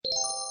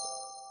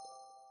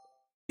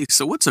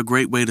So what's a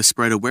great way to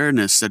spread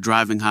awareness that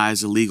driving high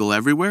is illegal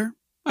everywhere?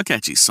 A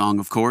catchy song,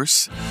 of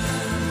course.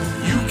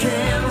 You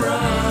can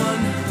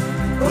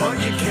run, but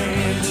you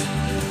can't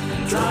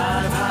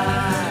drive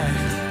high.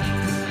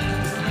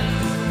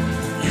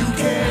 You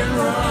can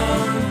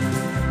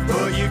run,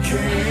 but you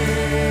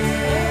can't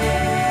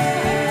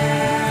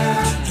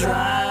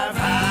drive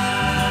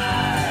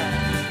high.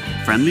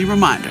 Friendly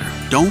reminder,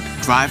 don't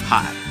drive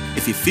high.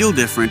 If you feel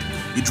different,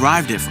 you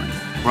drive different.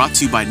 Brought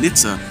to you by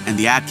NHTSA and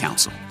the Ad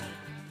Council.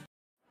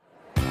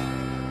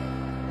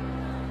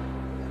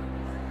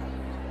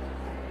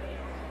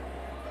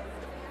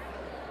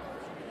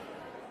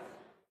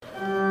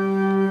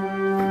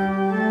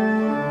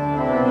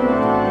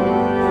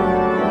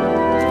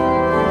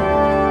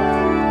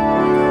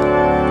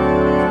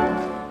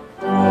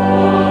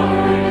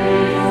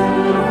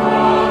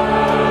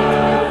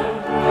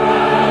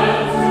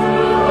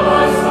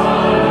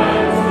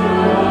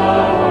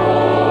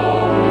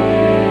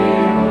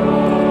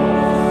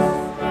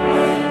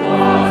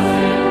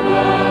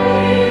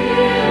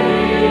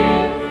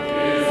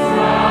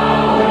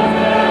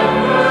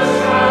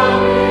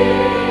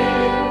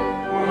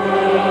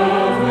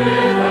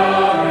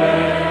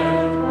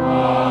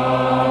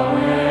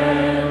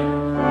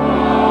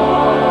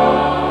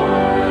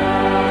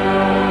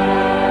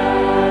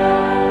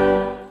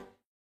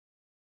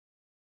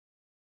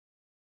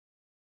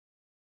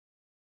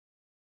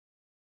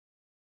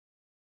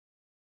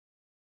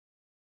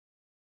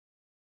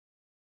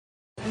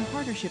 In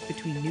partnership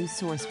between News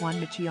Source One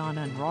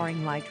Michiana and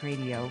Roaring Light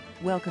Radio,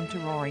 welcome to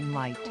Roaring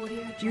Light,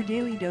 your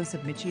daily dose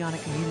of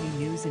Michiana community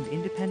news and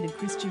independent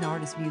Christian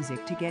artist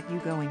music to get you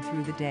going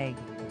through the day.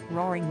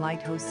 Roaring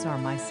Light hosts are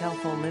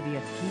myself,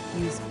 Olivia, Keith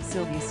Hughes,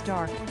 Sylvia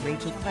Stark,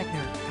 Rachel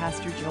Kleckner,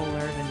 Pastor Joel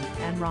Irvin,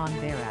 and Ron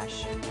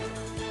Barash.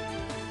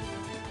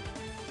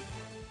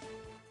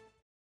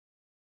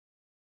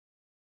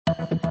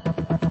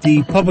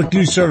 The Public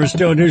News Service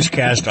Daily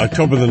Newscast,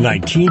 October the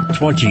 19th,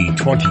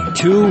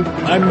 2022.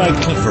 I'm Mike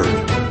Clifford.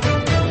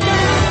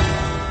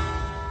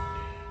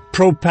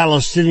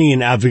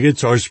 Pro-Palestinian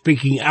advocates are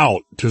speaking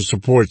out to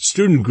support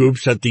student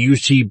groups at the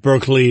UC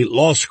Berkeley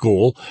Law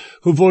School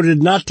who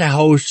voted not to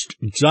host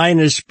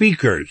Zionist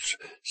speakers,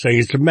 saying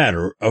it's a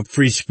matter of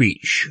free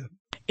speech.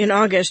 In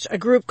August, a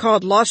group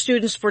called Law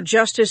Students for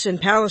Justice in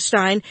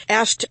Palestine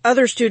asked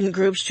other student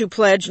groups to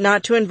pledge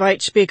not to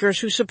invite speakers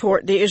who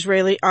support the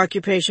Israeli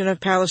occupation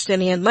of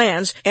Palestinian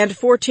lands, and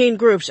 14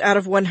 groups out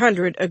of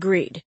 100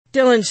 agreed.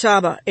 Dylan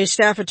Saba, a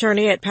staff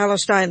attorney at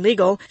Palestine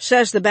Legal,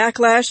 says the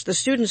backlash the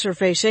students are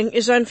facing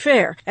is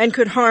unfair and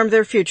could harm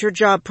their future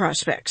job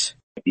prospects.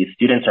 These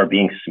students are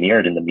being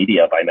smeared in the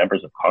media by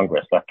members of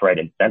Congress, left, right,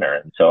 and center.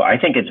 And so I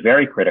think it's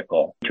very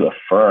critical to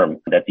affirm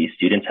that these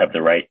students have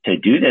the right to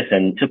do this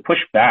and to push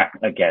back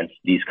against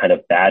these kind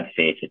of bad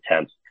faith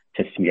attempts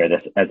to smear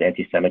this as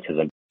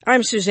anti-Semitism.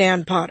 I'm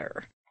Suzanne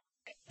Potter.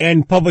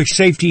 And public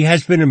safety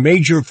has been a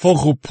major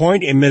focal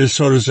point in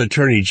Minnesota's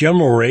Attorney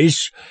General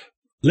race.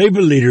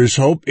 Labor leaders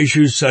hope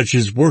issues such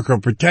as worker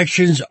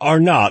protections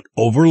are not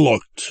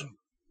overlooked.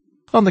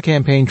 On the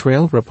campaign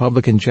trail,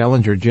 Republican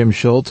challenger Jim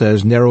Schultz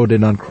has narrowed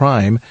in on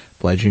crime,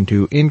 pledging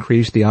to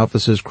increase the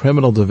office's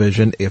criminal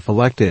division if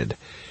elected.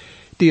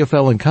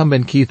 DFL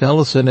incumbent Keith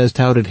Ellison has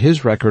touted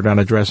his record on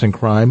addressing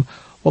crime,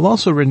 while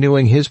also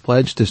renewing his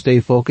pledge to stay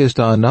focused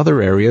on other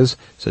areas,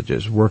 such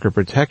as worker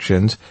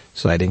protections,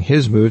 citing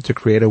his move to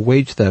create a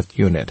wage theft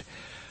unit.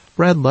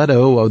 Brad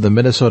Leto of the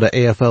Minnesota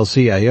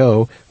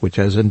AFL-CIO, which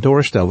has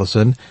endorsed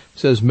Ellison,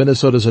 says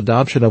Minnesota's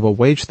adoption of a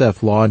wage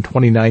theft law in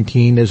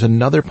 2019 is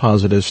another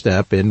positive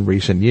step in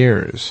recent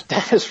years.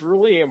 That is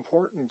really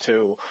important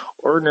to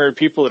ordinary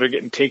people that are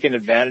getting taken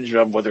advantage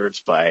of, whether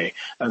it's by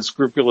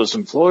unscrupulous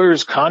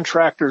employers,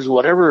 contractors,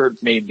 whatever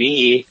it may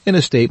be. In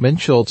a statement,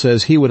 Schultz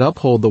says he would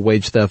uphold the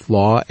wage theft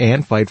law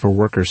and fight for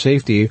worker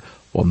safety,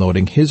 while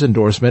noting his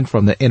endorsement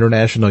from the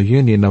International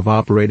Union of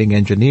Operating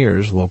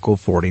Engineers, Local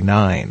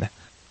 49.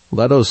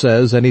 Leto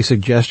says any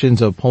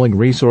suggestions of pulling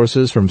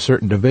resources from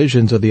certain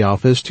divisions of the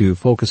office to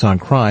focus on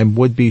crime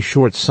would be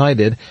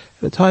short-sighted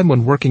at a time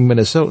when working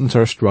Minnesotans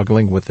are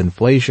struggling with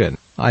inflation.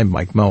 I'm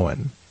Mike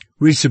Moen.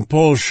 Recent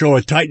polls show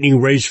a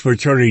tightening race for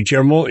Attorney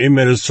General in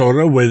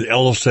Minnesota, with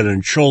Ellison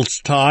and Schultz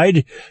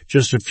tied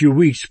just a few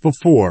weeks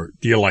before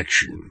the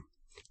election.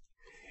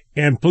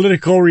 And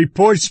Politico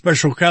reports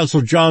Special Counsel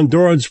John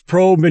Durham's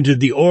probe into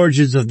the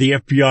origins of the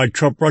FBI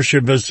Trump-Russia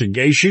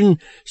investigation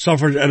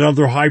suffered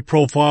another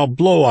high-profile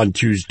blow on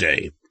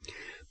Tuesday.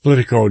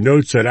 Politico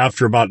notes that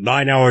after about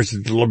 9 hours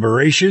of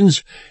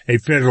deliberations, a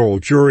federal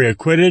jury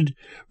acquitted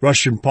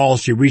Russian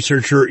policy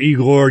researcher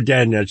Igor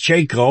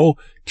Danchenko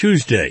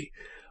Tuesday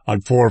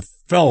on 4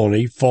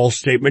 felony false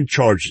statement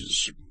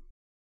charges.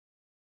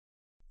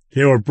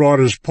 They were brought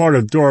as part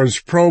of Durham's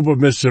probe of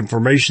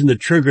misinformation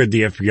that triggered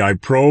the FBI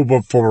probe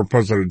of former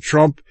President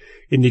Trump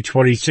in the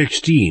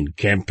 2016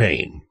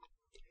 campaign.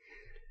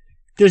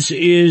 This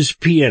is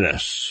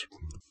PNS.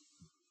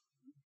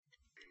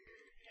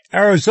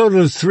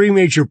 Arizona's 3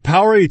 major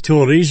power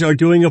utilities are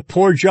doing a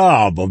poor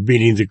job of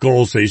meeting the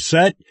goals they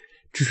set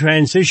to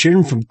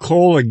transition from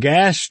coal or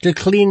gas to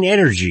clean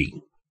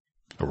energy.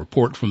 A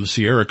report from the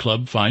Sierra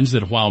Club finds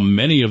that while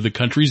many of the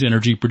country's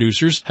energy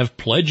producers have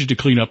pledged to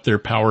clean up their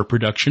power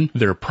production,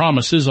 their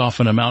promises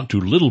often amount to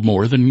little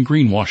more than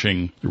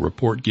greenwashing. The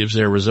report gives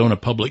Arizona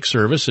Public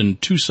Service and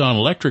Tucson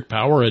Electric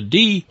Power a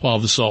D, while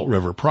the Salt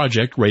River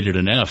Project rated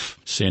an F.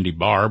 Sandy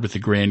Barb at the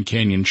Grand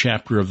Canyon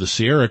chapter of the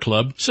Sierra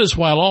Club says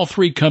while all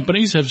three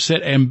companies have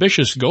set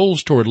ambitious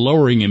goals toward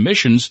lowering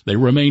emissions, they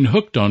remain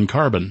hooked on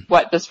carbon.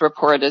 What this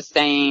report is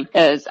saying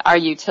is our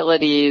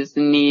utilities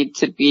need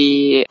to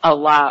be a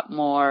lot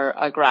more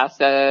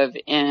aggressive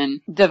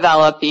in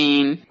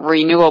developing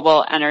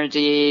renewable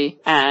energy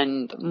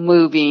and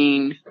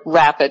moving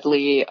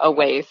rapidly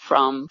away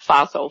from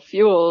fossil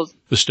fuels.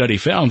 The study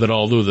found that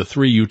although the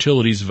three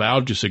utilities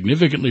vowed to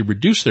significantly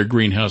reduce their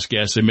greenhouse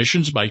gas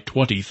emissions by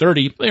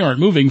 2030, they aren't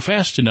moving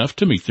fast enough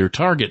to meet their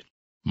target.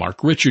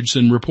 Mark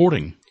Richardson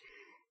reporting.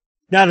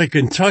 Now to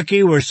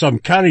Kentucky, where some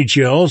county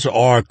jails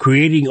are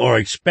creating or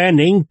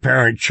expanding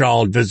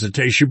parent-child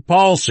visitation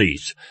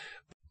policies.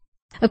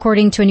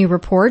 According to a new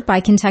report by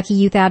Kentucky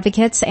Youth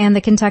Advocates and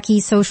the Kentucky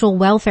Social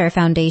Welfare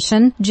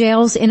Foundation,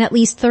 jails in at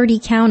least 30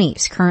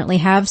 counties currently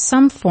have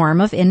some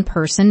form of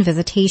in-person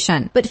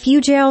visitation. But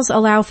few jails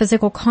allow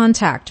physical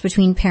contact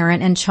between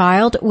parent and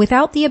child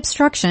without the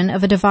obstruction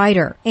of a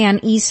divider. Ann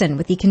Eason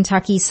with the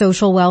Kentucky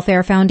Social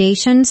Welfare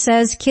Foundation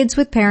says kids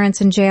with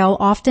parents in jail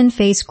often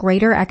face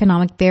greater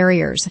economic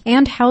barriers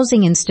and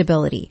housing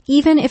instability,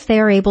 even if they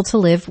are able to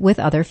live with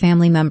other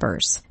family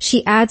members.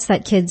 She adds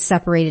that kids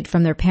separated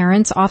from their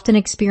parents often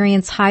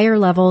experience higher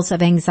levels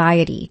of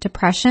anxiety,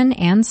 depression,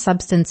 and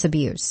substance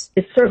abuse.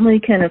 It certainly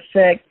can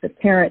affect the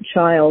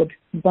parent-child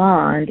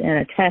bond and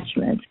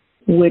attachment,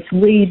 which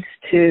leads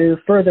to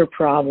further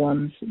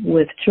problems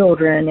with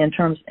children in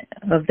terms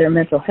of their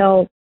mental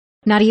health.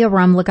 Nadia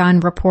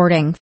Rumlagan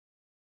reporting.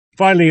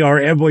 Finally, our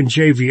Edwin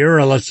J.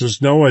 Vieira lets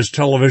us know as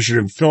television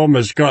and film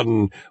has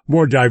gotten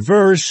more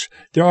diverse,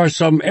 there are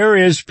some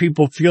areas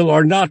people feel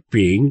are not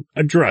being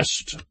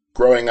addressed.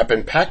 Growing up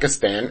in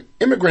Pakistan,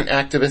 immigrant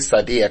activist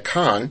Sadia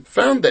Khan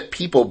found that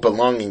people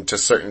belonging to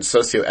certain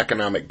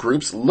socioeconomic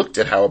groups looked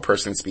at how a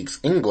person speaks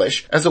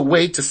English as a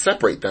way to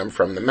separate them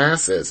from the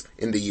masses.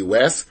 In the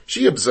U.S.,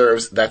 she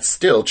observes that's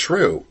still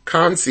true.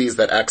 Khan sees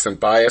that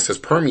accent bias has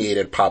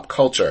permeated pop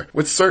culture,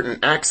 with certain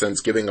accents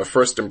giving a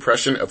first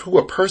impression of who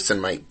a person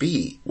might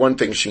be. One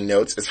thing she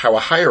notes is how a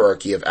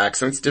hierarchy of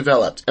accents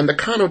developed, and the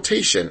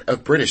connotation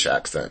of British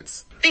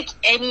accents. Pick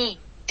any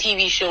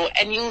TV show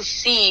and you'll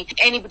see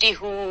anybody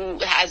who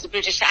has a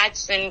British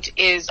accent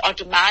is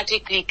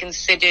automatically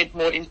considered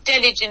more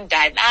intelligent,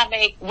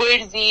 dynamic,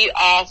 worthy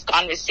of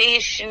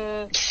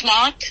conversation,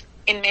 smart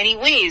in many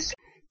ways.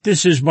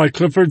 This is Mike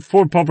Clifford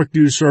for Public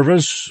News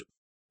Service.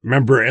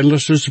 Member and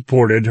listener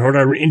supported, heard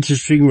on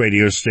interesting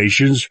radio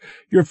stations,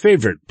 your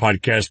favorite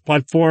podcast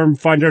platform.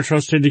 Find our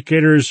trust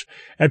indicators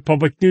at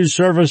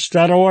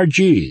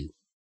publicnewsservice.org.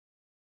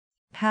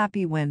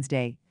 Happy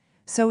Wednesday.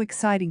 So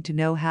exciting to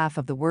know half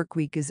of the work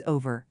week is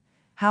over.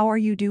 How are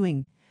you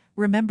doing?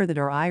 Remember that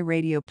our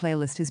iRadio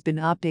playlist has been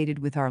updated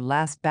with our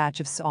last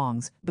batch of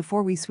songs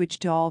before we switch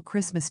to all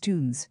Christmas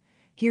tunes.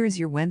 Here is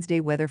your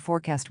Wednesday weather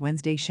forecast.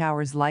 Wednesday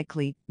showers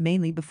likely,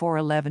 mainly before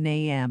 11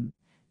 a.m.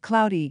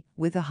 Cloudy,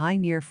 with a high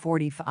near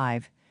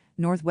 45.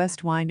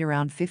 Northwest wind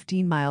around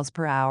 15 miles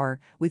per hour,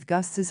 with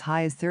gusts as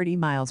high as 30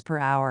 miles per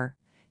hour.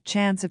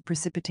 Chance of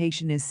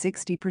precipitation is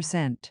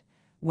 60%.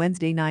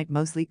 Wednesday night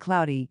mostly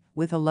cloudy,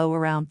 with a low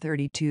around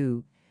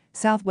 32.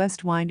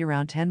 Southwest wind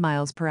around 10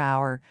 miles per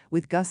hour,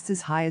 with gusts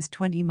as high as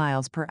 20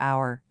 miles per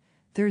hour.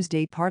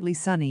 Thursday partly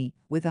sunny,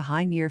 with a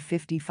high near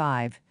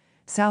 55.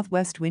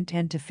 Southwest wind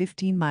 10 to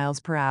 15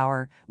 miles per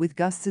hour, with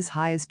gusts as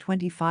high as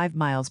 25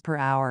 miles per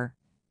hour.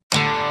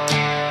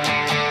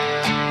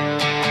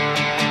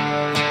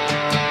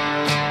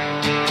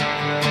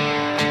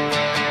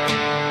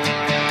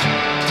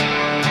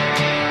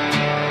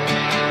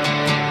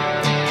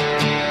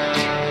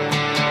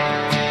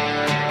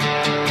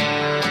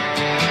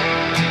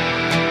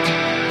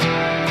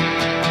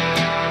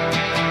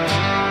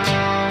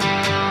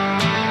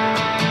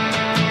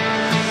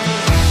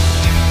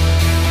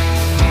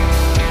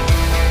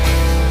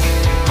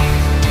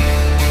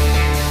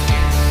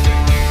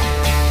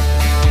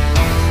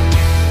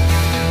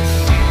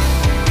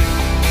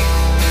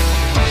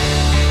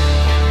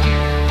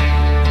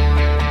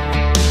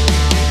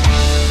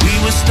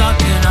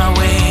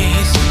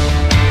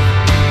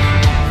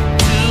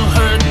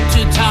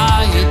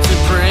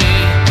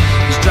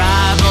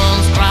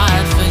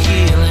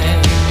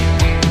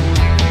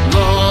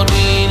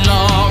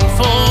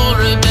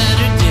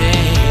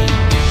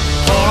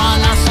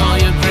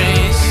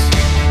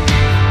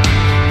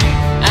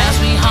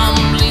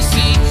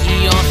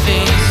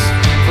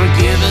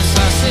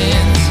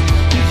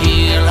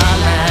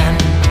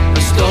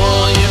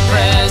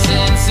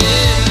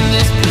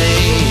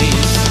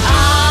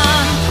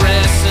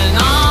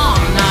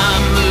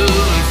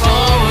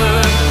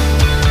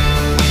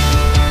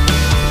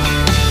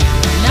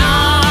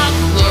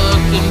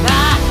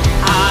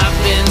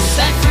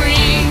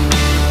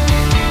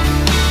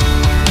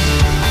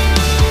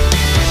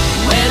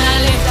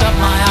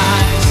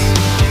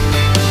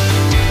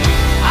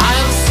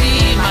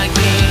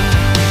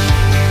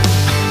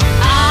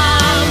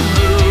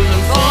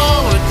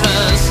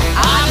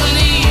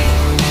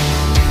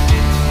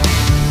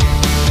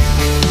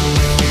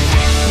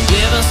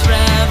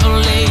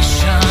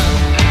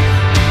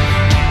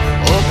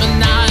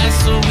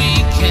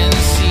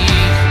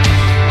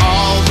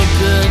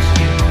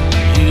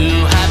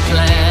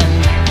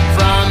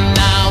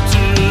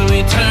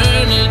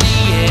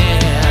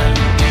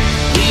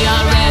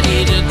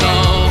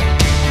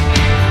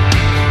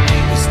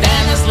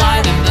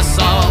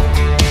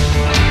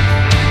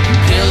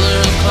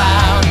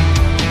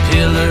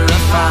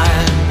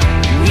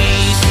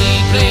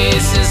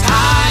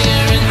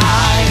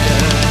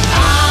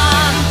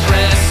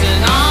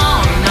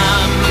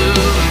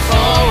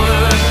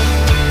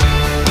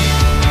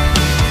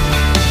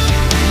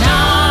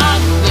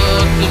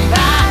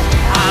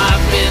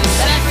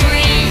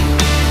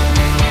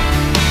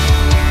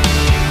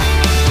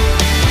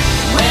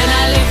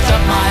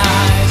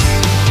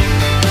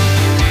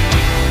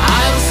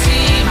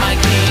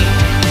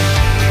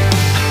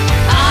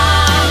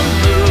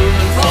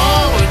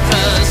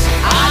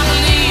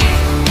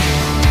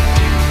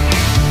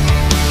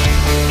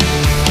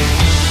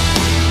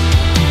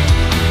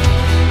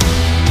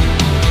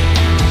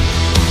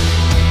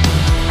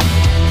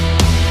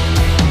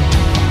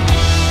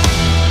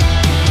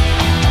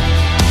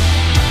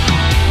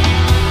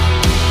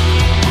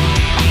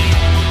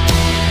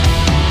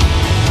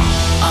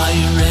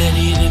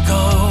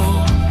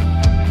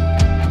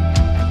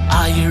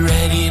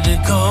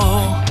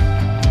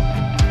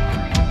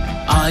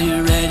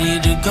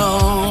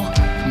 go,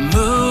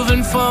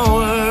 moving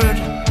forward.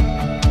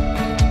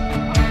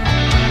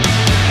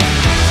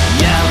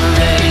 Yeah, we're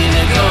ready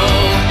to go.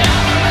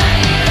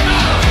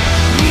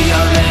 We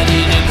are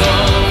ready to go.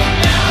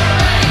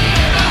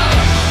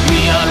 We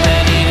are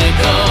ready to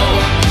go,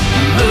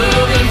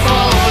 moving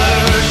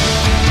forward.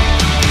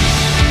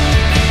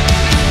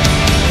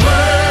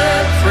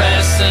 We're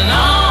pressing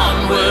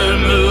on, we're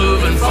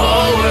moving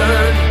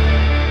forward.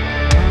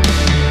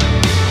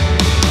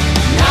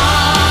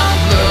 Not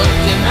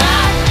looking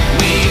back,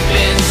 we've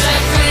been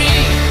set free.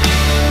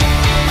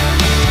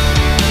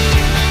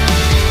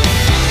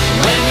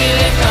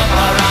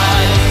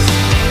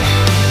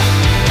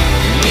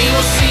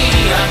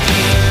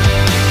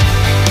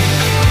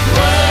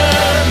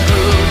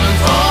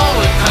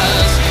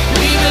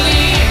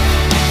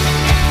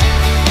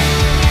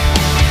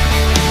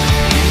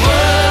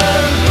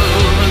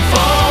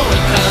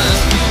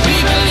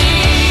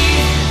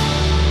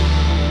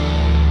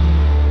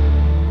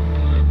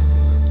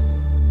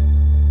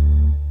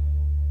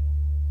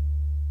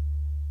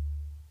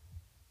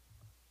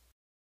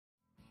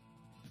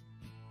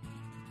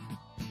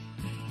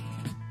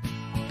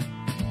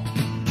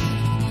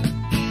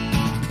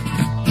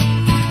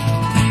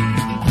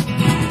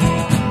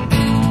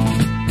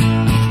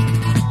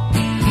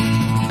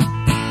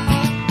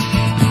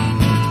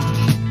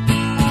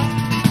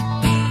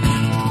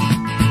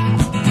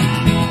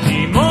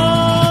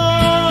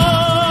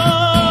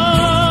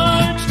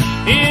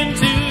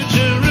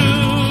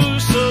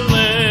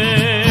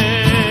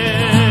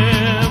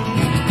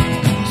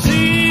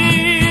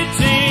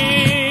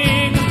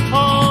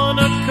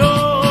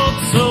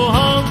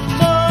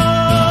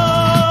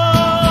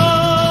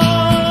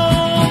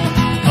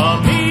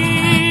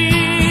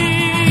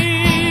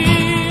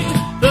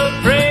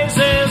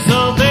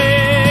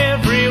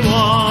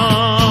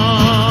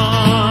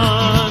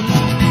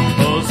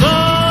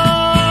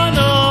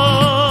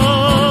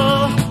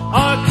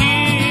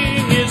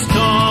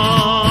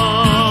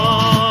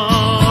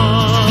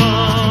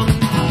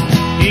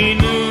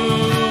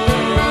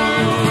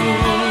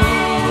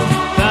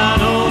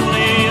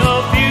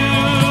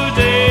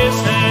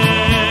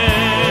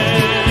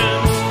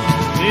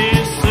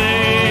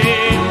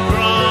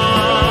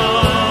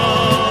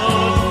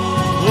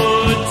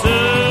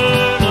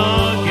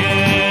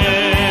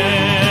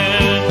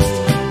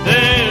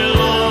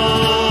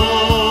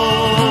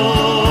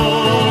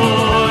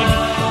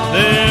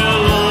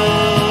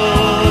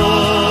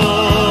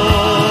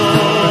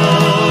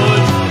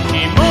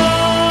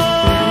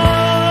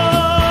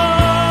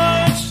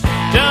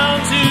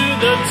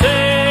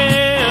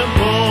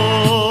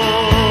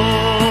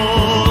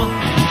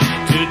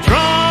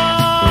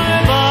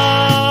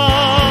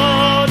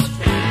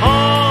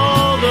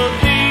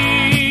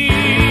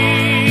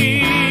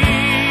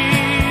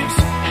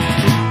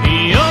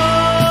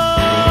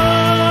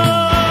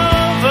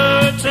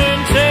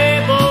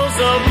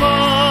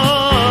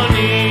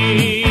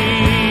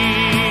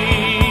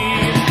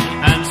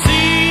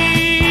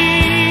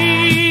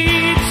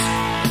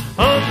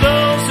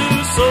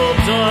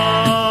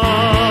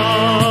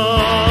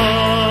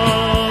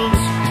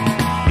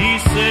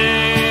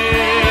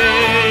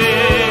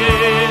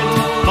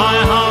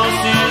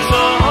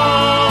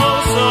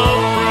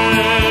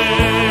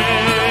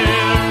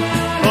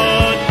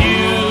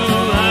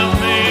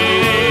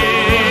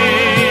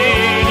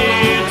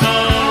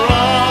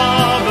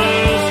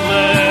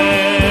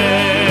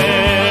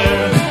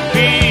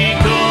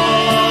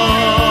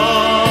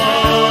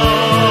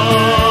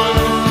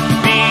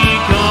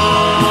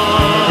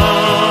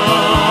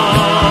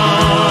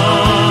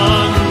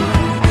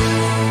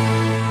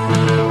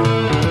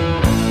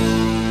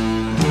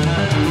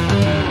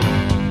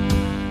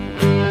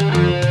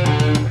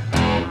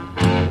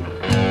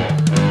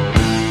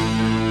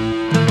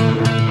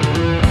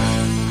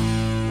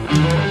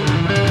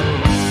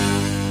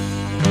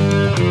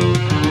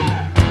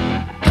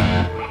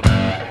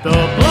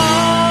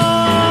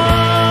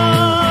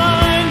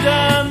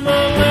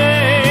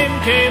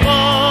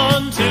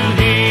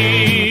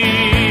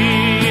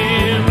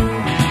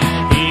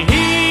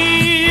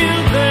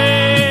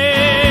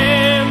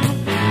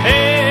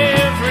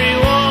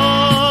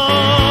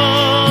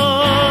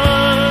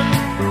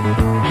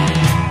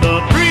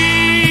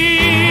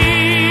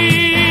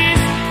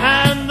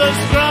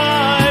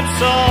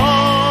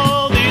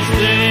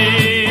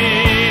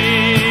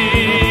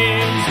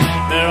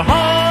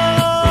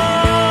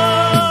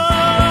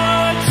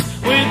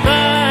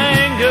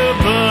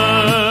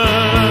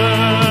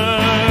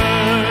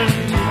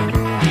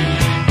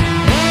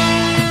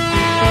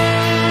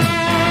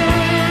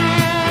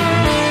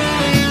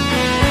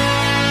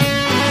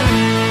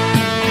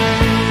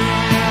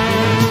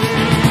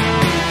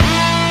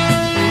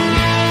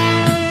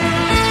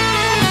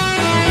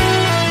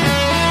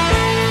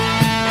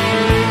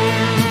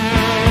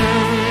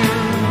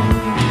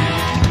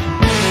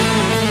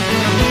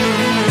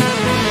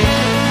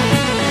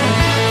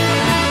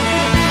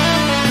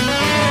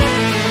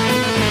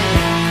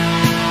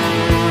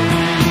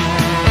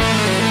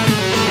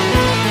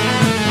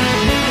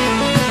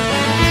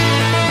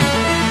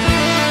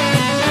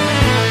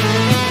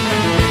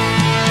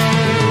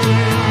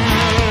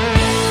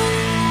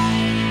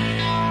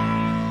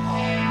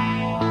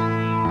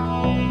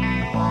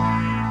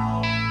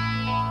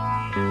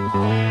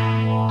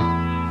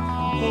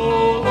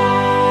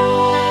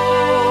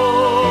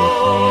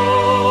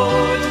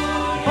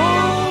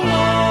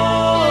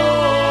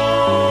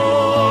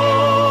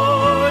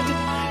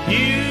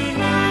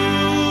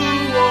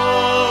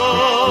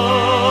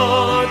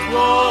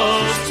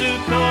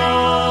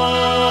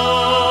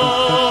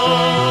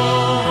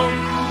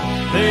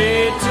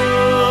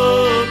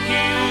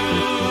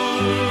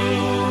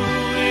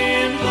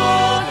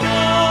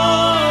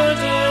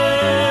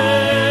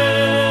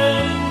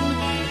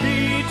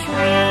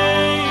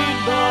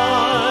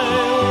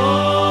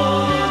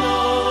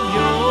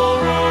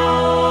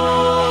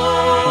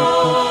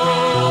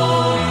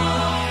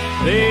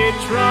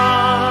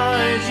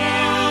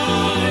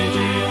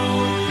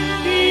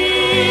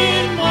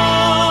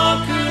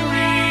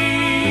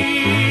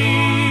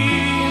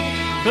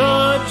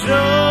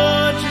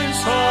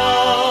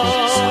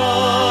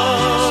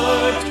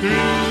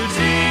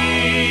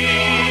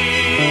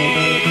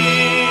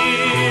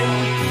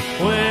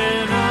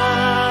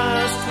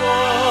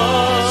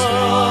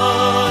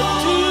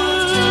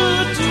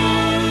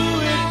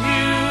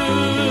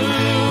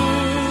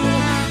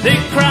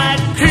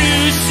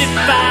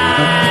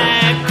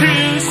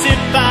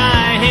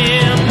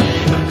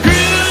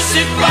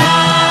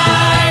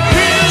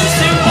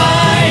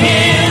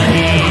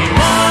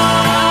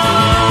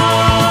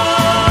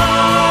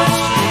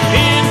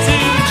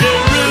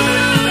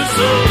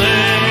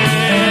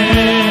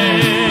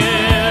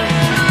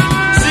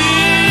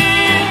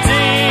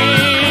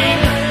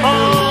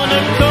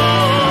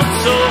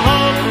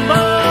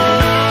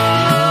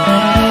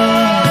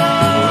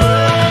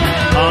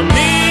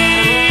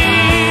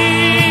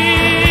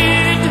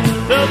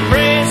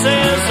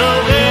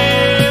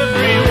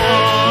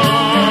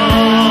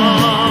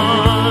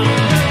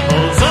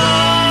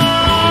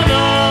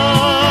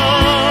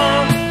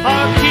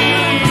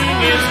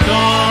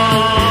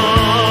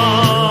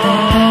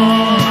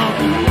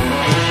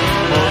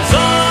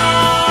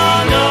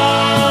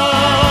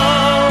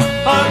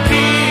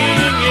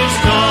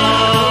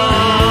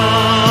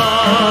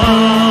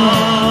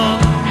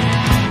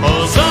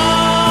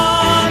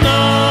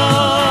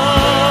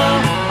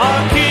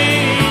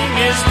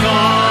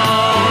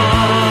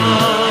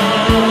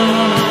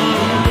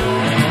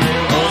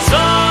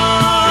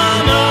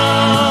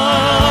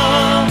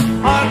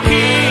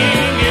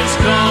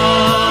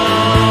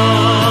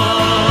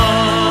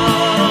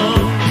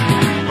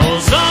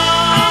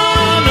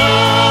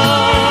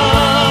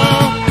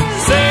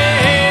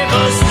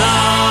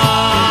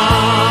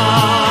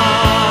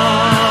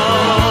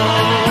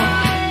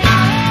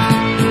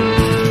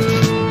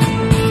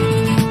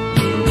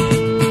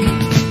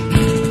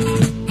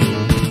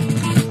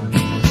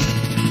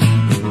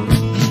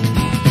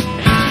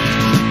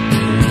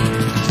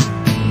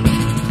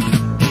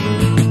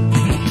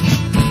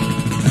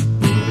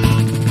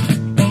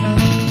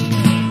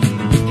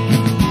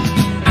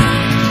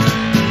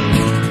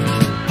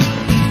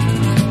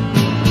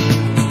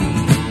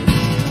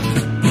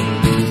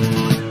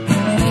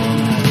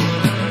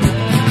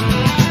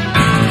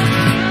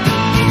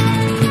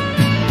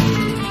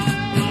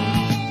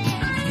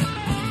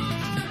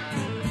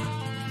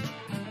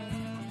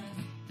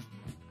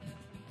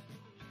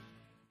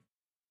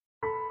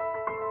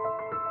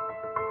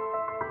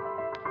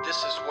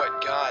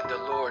 God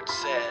the Lord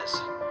says,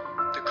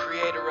 the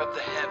creator of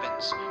the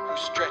heavens, who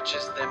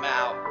stretches them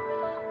out,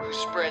 who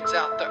spreads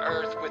out the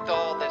earth with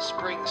all that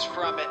springs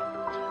from it,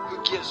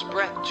 who gives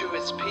breath to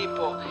his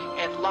people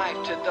and life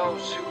to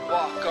those who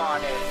walk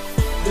on it.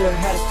 There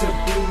has to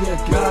be a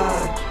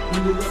God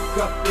when you look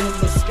up in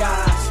the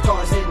sky.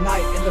 Stars at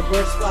night and the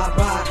birds fly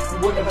by.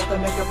 What about the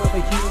makeup of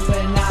a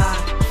human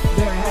eye?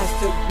 There has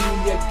to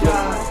be a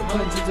God.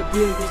 Hundreds of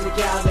billions of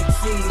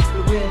galaxies,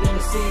 the wind and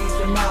the seas,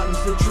 the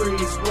mountains, the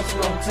trees. What's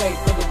it gonna take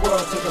for the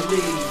world to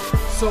believe?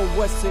 So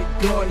what's it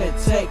gonna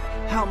take?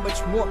 How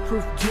much more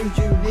proof do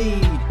you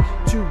need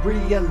to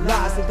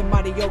realize that the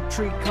mighty oak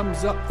tree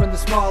comes up from the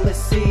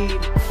smallest seed?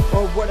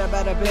 Or what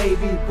about a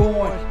baby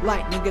born?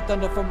 Lightning and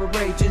thunder from a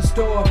raging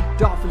storm.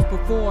 Dolphins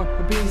perform,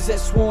 the bees that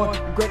swarm.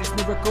 The greatest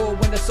miracle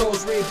when the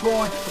soul's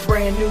reborn. A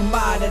brand new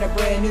mind and a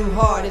brand new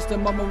heart. It's the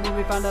moment when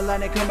we find the light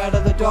that come out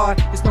of the dark.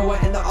 It's Noah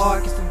and the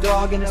ark, it's the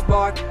dog and his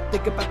bark.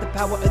 Think about the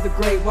power of the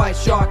great white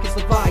shark. It's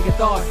the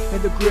Leviathan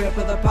and the grip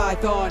of the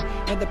python,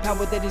 and the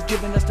power that he's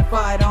given us to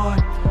fight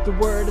on. The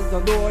word of the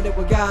Lord that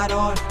we're God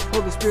on.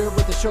 Holy Spirit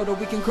with a shoulder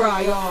we can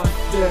cry on.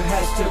 There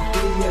has to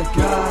be a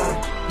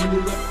God when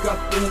you look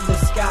up in the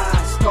sky.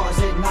 Stars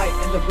at night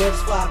and the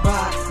birds fly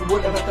by.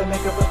 What about the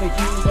makeup of a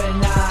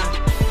human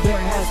eye? There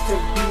has to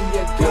be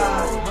a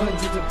God.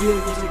 Hundreds of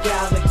billions of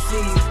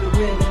galaxies, the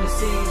wind and the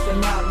seas, the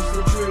mountains,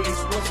 the trees.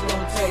 What's it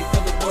gonna take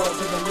for the world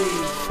to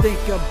believe?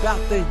 Think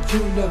about the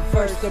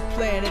universe, the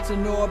planets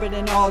in orbit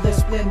and all their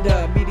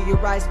splendor.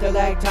 Meteorites,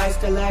 stalactites,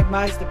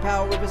 stalagmites, the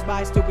power of his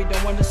mind still we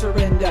don't want to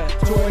surrender.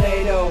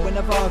 Tornado and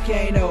a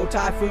volcano,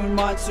 typhoon,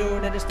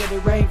 monsoon, and a steady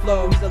rain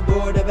flow. He's the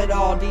Lord of it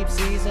all, deep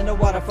seas and a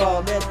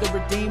waterfall. Let the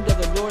redeemed of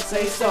the Lord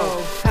say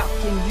so. How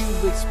can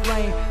you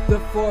explain the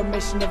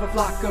formation of a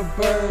flock of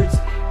birds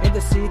and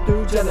the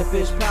see-through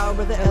jellyfish?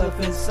 Power of the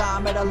elephants,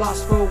 I'm at a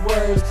loss for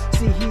words.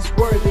 See, he's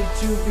worthy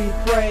to be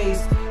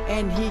praised,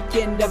 and he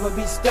can never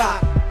be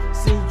stopped.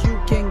 See, you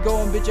can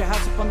go and build your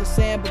house up on the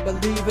sand, but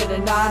believe it or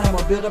not, I'm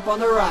gonna build up on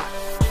the rock.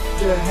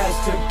 There has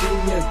to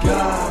be a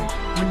God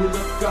when you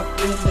look up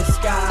in the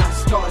sky.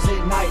 Stars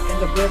at night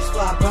and the birds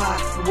fly by.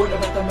 What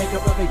about the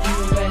makeup of a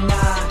human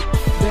eye?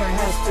 There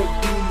has to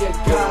be a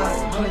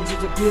God.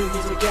 Hundreds of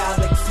billions of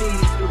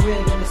galaxies, the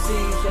wind and the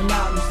seas, the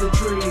mountains, the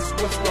trees.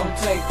 What's it gonna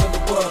take for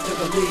the world to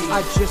believe?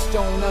 I just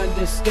don't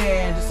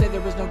understand. To say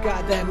there is no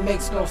God, that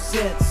makes no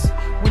sense,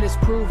 when it's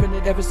proven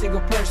that every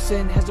single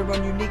person has their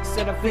own unique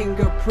set of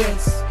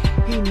fingerprints.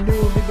 He knew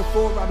me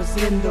before I was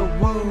in the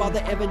womb. All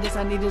the evidence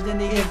I needed in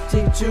the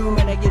empty tomb.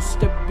 And I used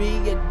to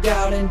be a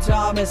doubting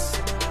Thomas,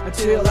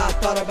 until I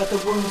thought about the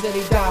wounds that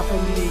he died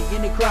for me,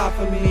 and he cried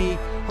for me.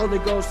 Holy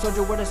Ghost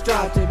soldier, what I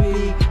strive to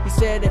be. He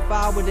said if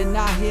I would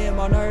deny him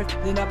on earth,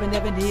 then up in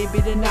heaven he'd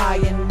be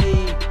denying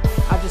me.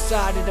 I've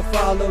decided to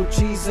follow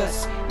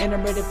Jesus, and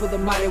I'm ready for the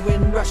mighty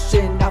wind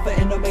rushing. Alpha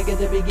and Omega,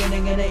 the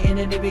beginning and the end,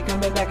 and he'll be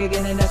coming back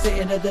again, and that's the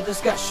end of the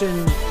discussion.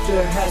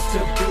 There has to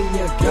be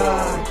a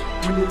God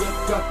when you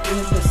look up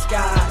in the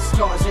sky.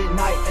 Stars at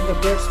night and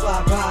the birds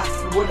fly by.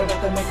 What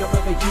about the makeup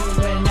of a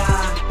human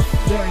eye?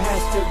 There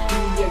has to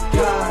be a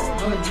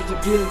God. Hundreds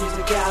of billions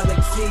of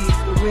galaxies,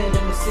 the wind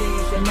and the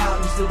seas, the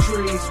mountains, the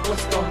trees.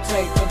 What's it gonna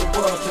take for the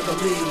world to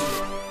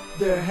believe?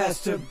 There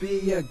has to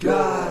be a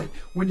God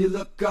when you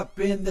look up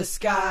in the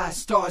sky.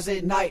 Stars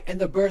at night and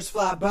the birds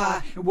fly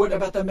by. And what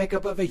about the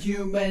makeup of a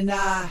human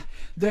eye?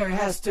 There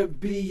has to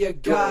be a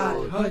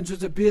God.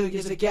 Hundreds of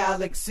billions of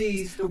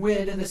galaxies, the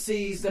wind and the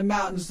seas, the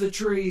mountains, the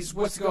trees.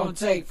 What's it gonna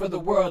take for the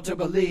world to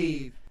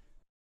believe?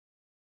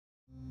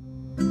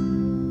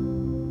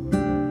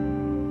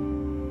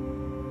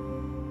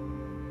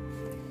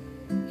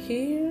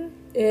 Here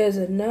is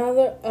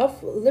another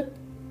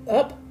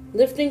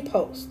uplifting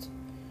post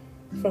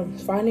from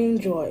Finding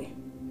Joy.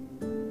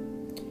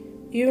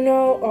 You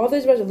know, all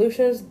these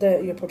resolutions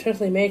that you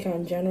potentially make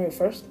on January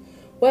 1st,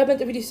 what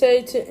happens if you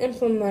decide to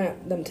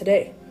implement them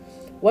today?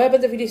 What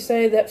happens if you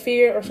decide that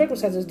fear or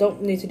circumstances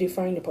don't need to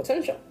define your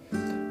potential?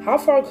 How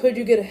far could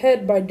you get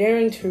ahead by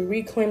daring to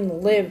reclaim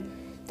and live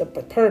the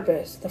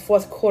purpose the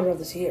fourth quarter of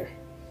this year?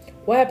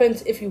 What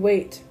happens if you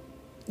wait?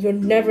 You'll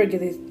never get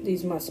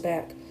these months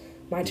back.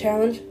 My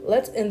challenge,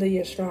 let's end the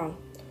year strong.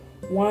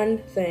 One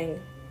thing,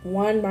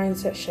 one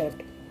mindset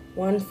shift,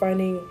 one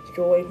Finding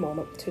Joy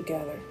moment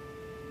together.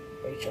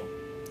 Rachel.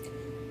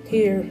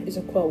 Here is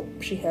a quote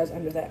she has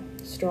under that.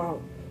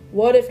 Strong.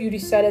 What if you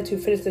decided to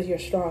finish this year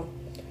strong?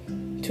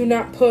 To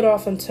not put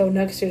off until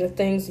next year the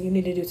things you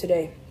need to do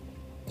today.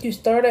 You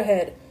start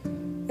ahead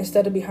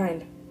instead of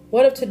behind.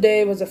 What if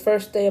today was the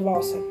first day of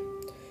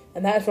awesome?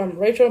 And that is from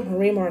Rachel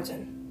Marie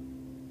Martin.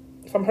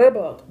 From her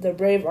book, The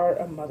Brave Art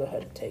of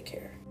Motherhood. Take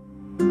care.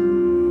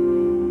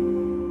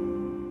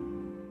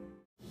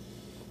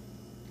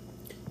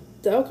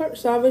 The Elkhart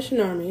Salvation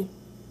Army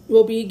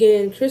will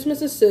begin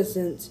Christmas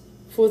assistance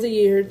for the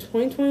year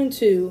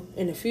 2022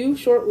 in a few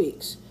short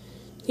weeks.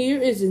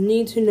 Here is the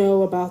need to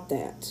know about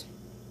that.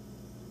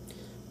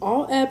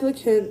 All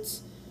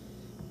applicants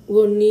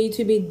will need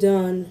to be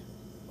done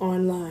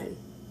online.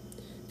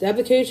 The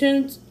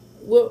applications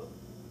will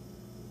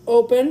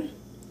open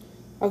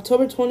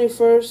October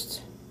 21st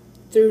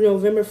through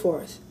November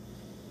 4th.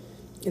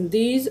 And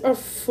these are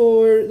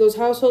for those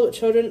households with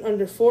children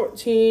under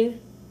 14.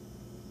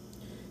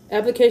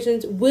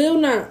 Applications will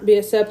not be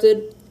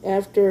accepted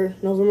after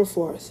November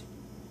 4th.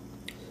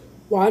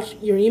 Watch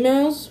your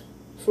emails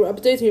for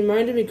updates and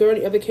reminders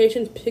regarding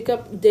application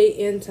pickup date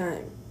and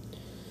time.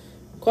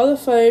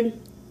 Qualified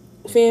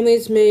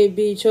families may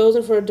be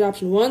chosen for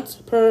adoption once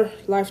per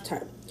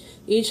lifetime.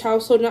 Each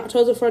household not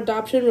chosen for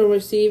adoption will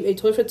receive a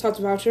Toys for Tots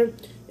voucher,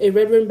 a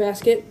Red Ribbon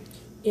basket,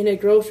 and a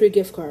grocery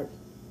gift card.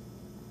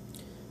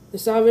 The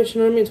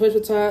Salvation Army and Toys for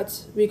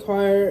Tots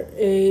require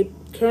a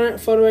current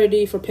photo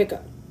ID for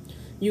pickup.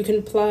 You can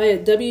apply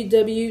at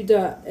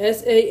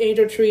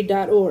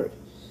www.saangeltree.org.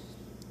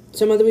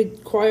 Some of the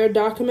required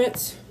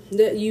documents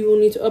that you will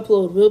need to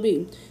upload will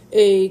be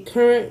a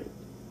current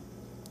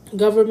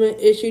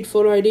government-issued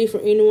photo ID for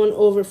anyone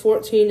over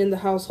 14 in the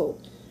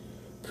household,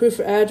 proof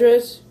of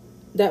address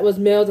that was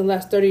mailed in the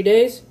last 30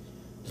 days,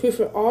 proof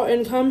of all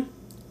income,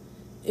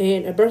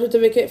 and a birth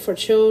certificate for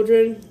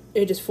children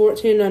ages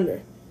 14 and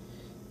under.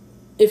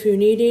 If you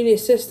need any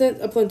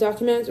assistance uploading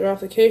documents or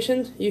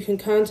applications, you can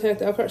contact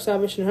the Elkhart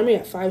Salvation Army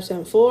at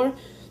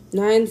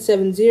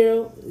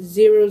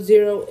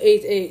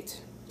 574-970-0088.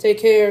 Take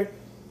care.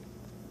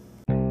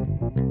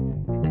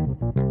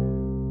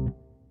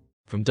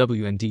 From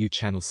WNDU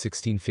Channel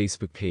 16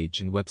 Facebook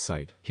page and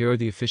website, here are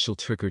the official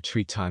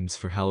trick-or-treat times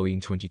for Halloween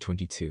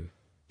 2022.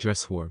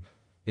 Dress warm.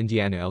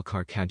 Indiana,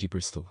 Elkhart County,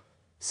 Bristol.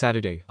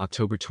 Saturday,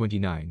 October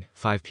 29,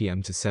 5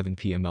 p.m. to 7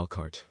 p.m.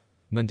 Elkhart.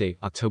 Monday,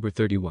 October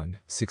 31,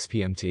 6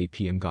 p.m. to 8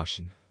 p.m.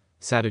 Goshen.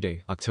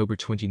 Saturday, October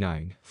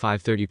 29,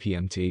 5:30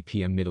 p.m. to 8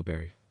 p.m.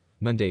 Middlebury.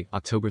 Monday,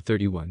 October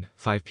 31,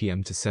 5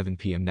 p.m. to 7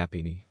 p.m.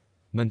 Napanee.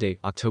 Monday,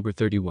 October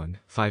 31,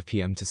 5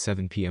 p.m. to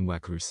 7 p.m.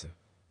 Wakarusa.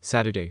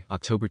 Saturday,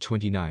 October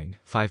 29,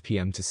 5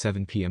 p.m. to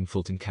 7 p.m.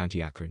 Fulton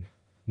County, Akron.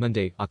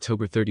 Monday,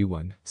 October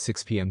 31,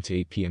 6 p.m. to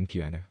 8 p.m.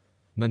 Kiana.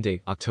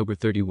 Monday, October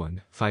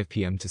 31, 5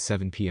 p.m. to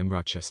 7 p.m.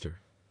 Rochester.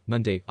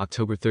 Monday,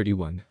 October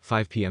 31,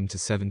 5 p.m. to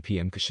 7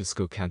 p.m.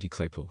 Kosciuszko County,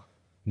 Claypool.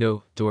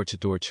 No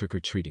door-to-door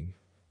trick-or-treating.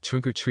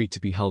 Trick-or-treat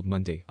to be held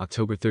Monday,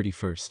 October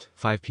 31st,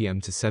 5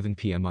 p.m. to 7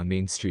 p.m. on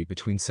Main Street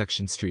between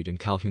Section Street and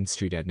Calhoun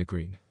Street, Etna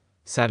Green.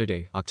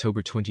 Saturday,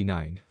 October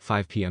 29,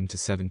 5 p.m. to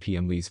 7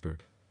 p.m.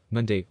 Leesburg.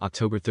 Monday,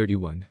 October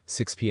 31,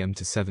 6 p.m.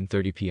 to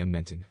 7:30 p.m.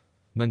 Menton.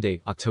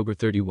 Monday, October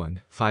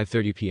 31,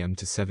 5:30 p.m.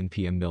 to 7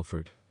 p.m.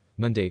 Milford.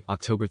 Monday,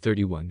 October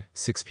 31,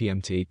 6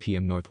 p.m. to 8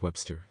 p.m. North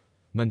Webster.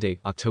 Monday,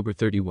 October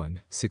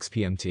 31, 6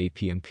 p.m. to 8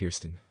 p.m.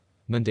 Pierceton.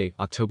 Monday,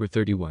 October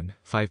 31,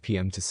 5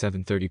 p.m. to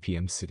 7:30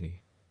 p.m.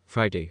 Sydney.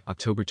 Friday,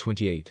 October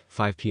 28,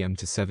 5 p.m.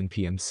 to 7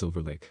 p.m.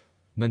 Silver Lake.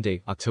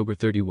 Monday, October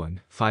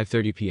 31,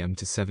 5:30 p.m.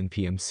 to 7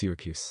 p.m.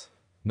 Syracuse.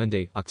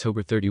 Monday,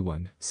 October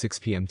 31, 6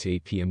 p.m. to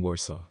 8 p.m.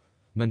 Warsaw.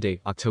 Monday,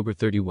 October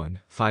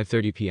 31,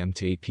 5:30 p.m.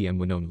 to 8 p.m.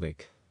 Winona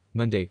Lake.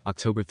 Monday,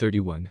 October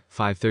 31,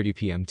 5:30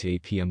 p.m. to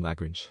 8 p.m.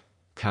 Lagrange,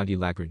 County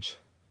Lagrange.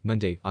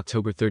 Monday,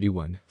 October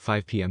 31,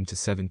 5 p.m. to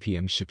 7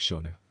 p.m.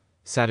 Shipshawana.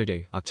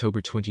 Saturday,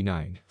 October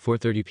 29,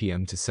 4:30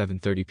 p.m. to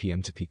 7:30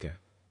 p.m. Topeka.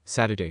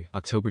 Saturday,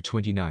 October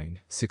 29,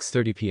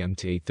 6:30 p.m.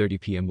 to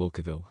 8:30 p.m.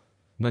 Wilkeville.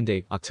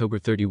 Monday, October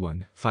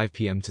 31, 5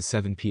 p.m. to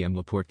 7 p.m.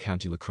 LaPorte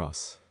County, La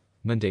Crosse.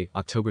 Monday,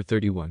 October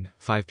 31,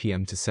 5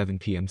 p.m. to 7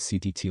 p.m.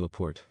 CDT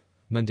LaPorte.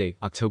 Monday,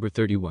 October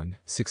 31,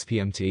 6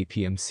 p.m. to 8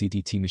 p.m.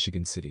 CDT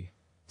Michigan City.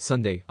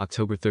 Sunday,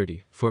 October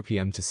 30, 4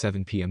 p.m. to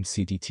 7 p.m.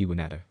 CDT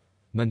Winnata.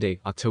 Monday,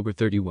 October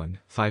 31,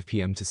 5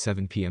 p.m. to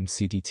 7 p.m.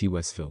 CDT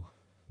Westville.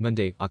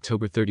 Monday,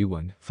 October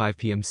 31, 5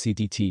 p.m.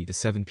 CDT to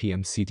 7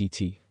 p.m.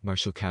 CDT,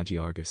 Marshall County,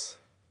 Argus.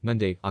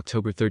 Monday,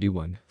 October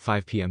 31,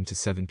 5 p.m. to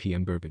 7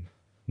 p.m. Bourbon.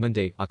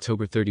 Monday,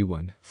 October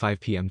 31, 5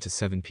 p.m. to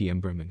 7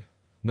 p.m. Berman.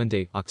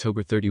 Monday,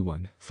 October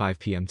 31, 5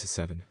 p.m. to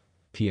 7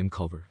 p.m.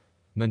 Culver.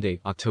 Monday,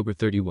 October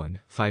 31,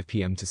 5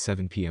 p.m. to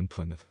 7 p.m.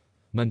 Plymouth.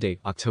 Monday,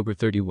 October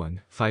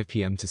 31, 5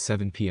 p.m. to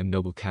 7 p.m.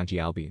 Noble County,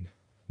 Albion.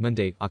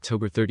 Monday,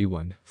 October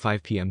 31,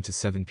 5 p.m. to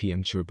 7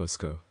 p.m.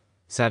 Churubusco.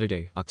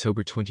 Saturday,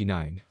 October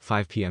 29,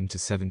 5 p.m. to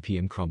 7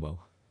 p.m. Cromwell.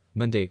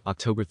 Monday,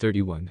 October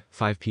 31,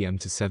 5 p.m.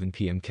 to 7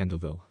 p.m.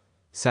 Kendallville.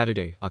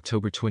 Saturday,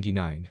 October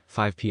 29,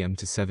 5 p.m.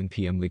 to 7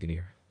 p.m.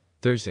 Ligonier.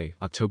 Thursday,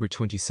 October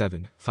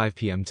 27, 5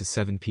 p.m. to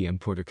 7 p.m.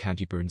 Porter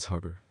County, Burns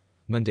Harbor.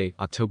 Monday,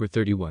 October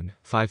 31,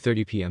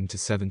 5:30 p.m. to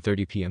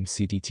 7:30 p.m.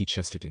 CDT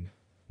Chesterton.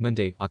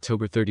 Monday,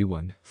 October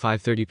 31,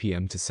 5:30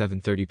 p.m. to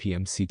 7:30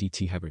 p.m.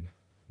 CDT Hebron.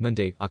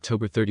 Monday,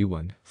 October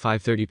 31,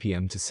 5:30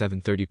 p.m. to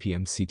 7:30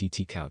 p.m.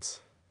 CDT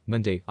Couts.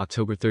 Monday,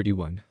 October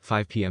 31,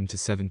 5 p.m. to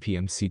 7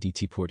 p.m.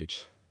 CDT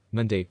Portage.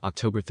 Monday,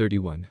 October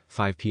 31,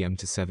 5 p.m.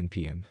 to 7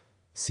 p.m.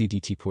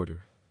 CDT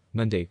Porter.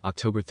 Monday,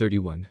 October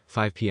 31,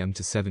 5 p.m.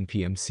 to 7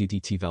 p.m.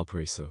 CDT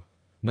Valparaiso.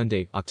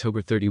 Monday,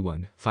 October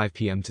 31, 5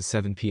 p.m. to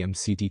 7 p.m.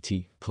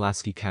 CDT,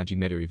 Pulaski County,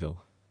 Metairie.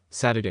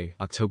 Saturday,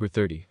 October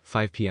 30,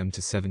 5 p.m.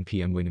 to 7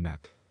 p.m. Winnemac.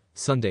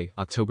 Sunday,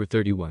 October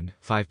 31,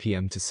 5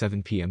 p.m. to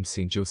 7 p.m.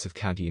 St. Joseph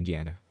County,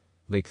 Indiana,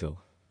 Lakeville.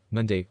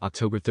 Monday,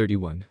 October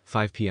 31,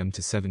 5 p.m.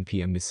 to 7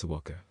 p.m.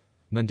 Mishawaka.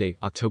 Monday,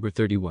 October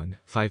 31,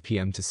 5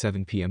 p.m. to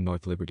 7 p.m.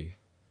 North Liberty.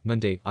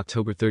 Monday,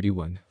 October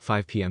 31,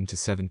 5 p.m. to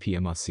 7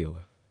 p.m. Osceola.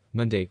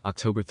 Monday,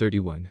 October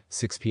 31,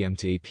 6 p.m.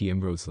 to 8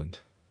 p.m. Roseland.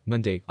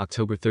 Monday,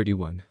 October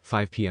 31,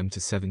 5 p.m. to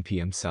 7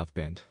 p.m. South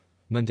Bend.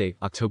 Monday,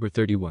 October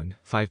 31,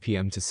 5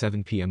 p.m. to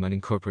 7 p.m.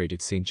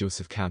 Unincorporated St.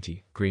 Joseph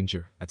County,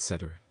 Granger,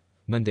 etc.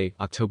 Monday,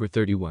 October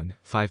 31,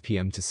 5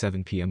 p.m. to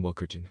 7 p.m.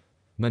 Wilkerton.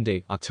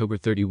 Monday, October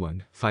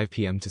 31, 5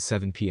 p.m. to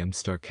 7 p.m.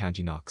 Stark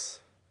County, Knox.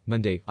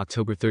 Monday,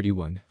 October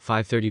 31,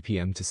 5:30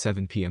 p.m. to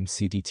 7 p.m.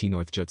 CDT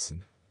North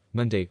Judson.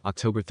 Monday,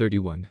 October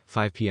 31,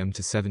 5 p.m.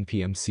 to 7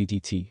 p.m.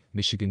 CDT,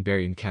 Michigan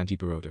Berrien County,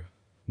 Baroda.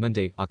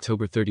 Monday,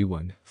 October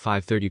 31,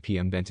 5:30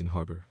 p.m. Benton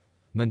Harbor.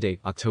 Monday,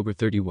 October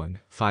 31,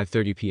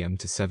 5:30 p.m.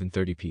 to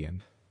 7:30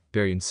 p.m.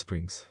 Berrien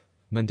Springs.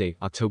 Monday,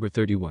 October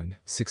 31,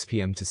 6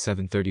 p.m. to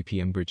 7:30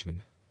 p.m.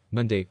 Bridgman.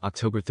 Monday,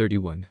 October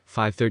 31,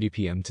 5:30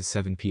 p.m. to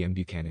 7 p.m.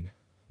 Buchanan.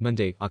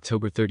 Monday,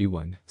 October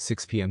 31,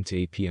 6 p.m. to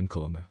 8 p.m.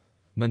 Coloma.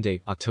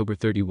 Monday, October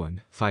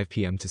 31, 5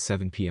 p.m. to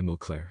 7 p.m. Eau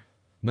Claire.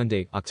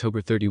 Monday,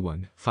 October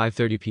 31,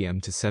 5:30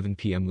 p.m. to 7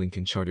 p.m.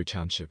 Lincoln Charter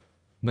Township.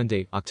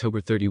 Monday, October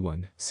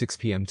 31, 6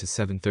 p.m. to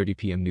 7:30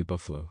 p.m. New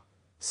Buffalo.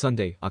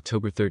 Sunday,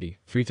 October 30,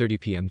 3:30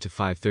 p.m. to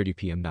 5:30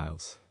 p.m.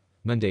 Niles.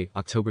 Monday,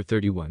 October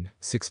 31,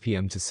 6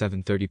 p.m. to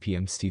 7:30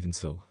 p.m.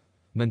 Stevensville.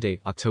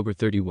 Monday, October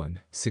 31,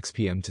 6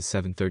 p.m. to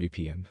 7:30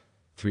 p.m.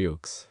 Three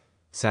Oaks.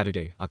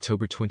 Saturday,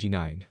 October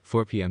 29,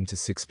 4 p.m. to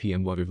 6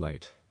 p.m.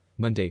 Waterlight.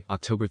 Monday,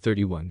 October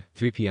 31,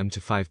 3 p.m.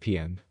 to 5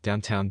 p.m.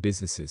 Downtown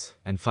businesses,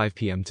 and 5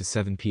 p.m. to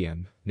 7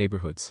 p.m.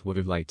 Neighborhoods,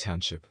 Waterlight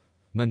Township.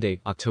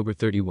 Monday, October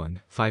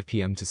 31, 5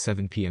 p.m. to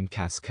 7 p.m.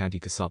 Cass County,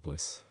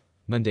 Cassopolis.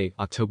 Monday,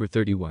 October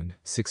 31,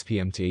 6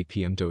 p.m. to 8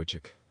 p.m.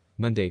 Dowagiac.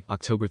 Monday,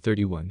 October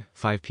 31,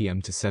 5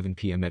 p.m. to 7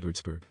 p.m.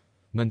 Edwardsburg.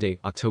 Monday,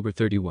 October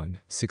 31,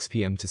 6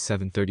 p.m. to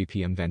 7:30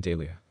 p.m.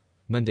 Vandalia.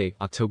 Monday,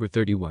 October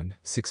 31,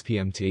 6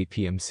 p.m. to 8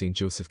 p.m. St.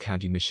 Joseph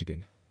County,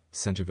 Michigan.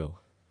 Centerville.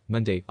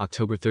 Monday,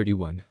 October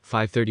 31,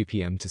 5:30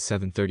 p.m. to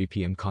 7:30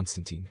 p.m.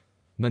 Constantine.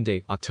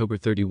 Monday, October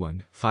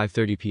 31,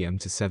 5:30 p.m.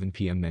 to 7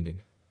 p.m.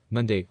 Mendon.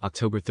 Monday,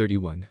 October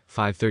 31,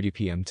 5:30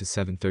 p.m. to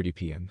 7:30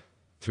 p.m.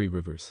 Three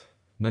Rivers.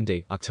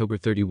 Monday, October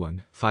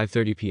 31,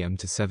 5:30 p.m.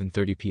 to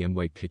 7:30 p.m.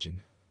 White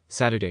Pigeon.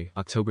 Saturday,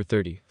 October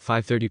 30,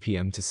 5:30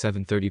 p.m. to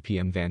 7:30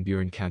 p.m. Van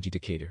Buren County,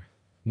 Decatur.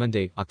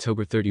 Monday,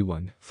 October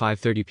 31,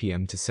 5:30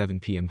 p.m. to 7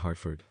 p.m.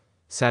 Hartford.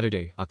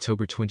 Saturday,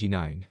 October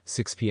 29,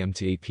 6 p.m.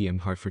 to 8 p.m.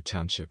 Hartford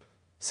Township.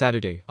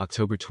 Saturday,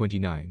 October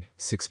 29,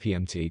 6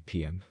 p.m. to 8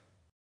 p.m.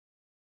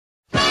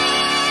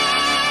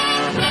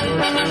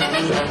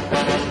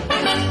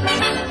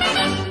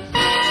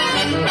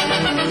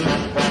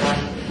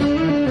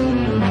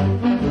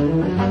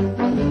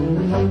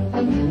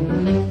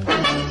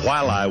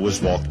 While I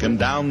was walking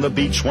down the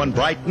beach one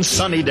bright and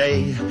sunny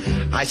day,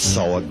 I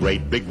saw a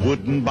great big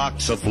wooden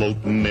box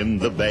a-floating in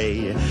the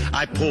bay.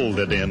 I pulled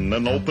it in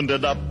and opened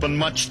it up, and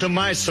much to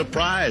my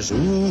surprise,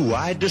 ooh,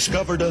 I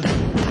discovered a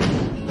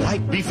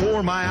right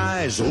before my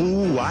eyes.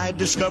 Ooh, I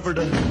discovered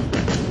a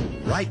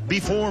right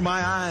before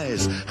my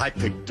eyes. I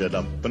picked it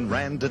up and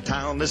ran to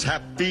town as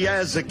happy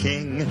as a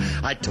king.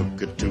 I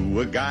took it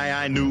to a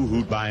guy I knew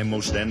who'd buy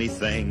most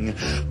anything.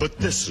 But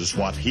this is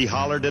what he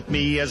hollered at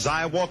me as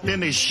I walked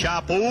in his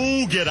shop.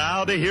 Oh, get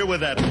out of here with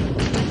that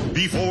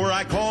before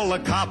I call a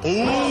cop.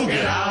 Oh,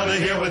 get out of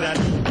here with that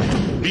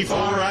before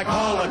I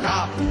call a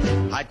cop.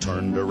 I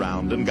turned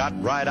around and got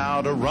right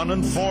out a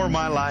running for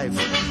my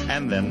life,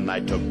 and then I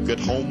took it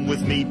home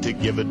with me to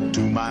give it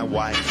to my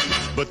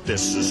wife. But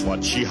this is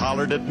what she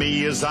hollered at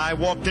me as I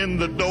walked in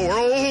the door.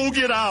 Oh,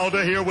 get out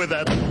of here with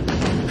that,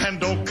 and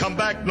don't come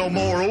back no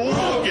more.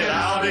 Oh, get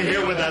out of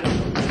here with that,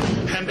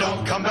 and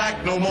don't come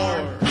back no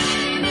more.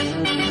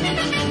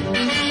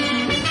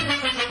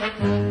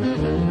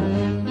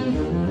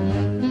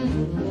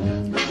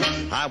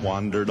 I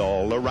wandered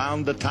all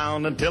around the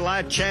town until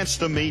I chanced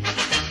to meet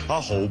a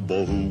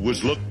hobo who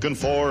was looking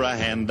for a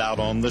handout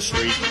on the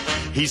street.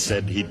 He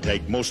said he'd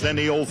take most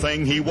any old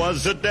thing, he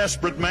was a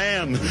desperate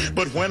man.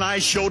 But when I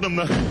showed him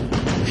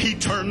he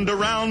turned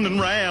around and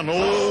ran.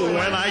 Oh,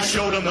 when I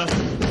showed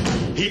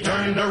him he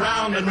turned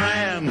around and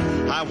ran.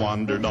 I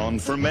wandered on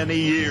for many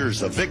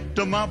years, a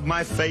victim of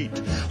my fate,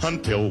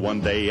 until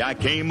one day I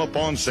came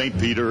upon St.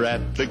 Peter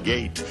at the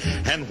gate.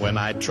 And when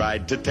I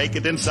tried to take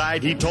it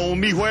inside, he told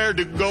me where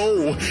to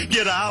go.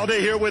 Get out of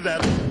here with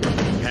that,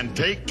 and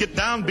take it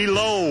down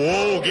below.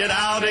 Oh, get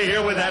out of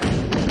here with that,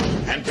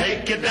 and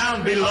take it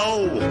down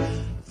below.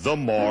 The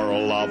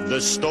moral of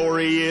the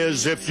story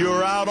is, if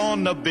you're out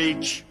on the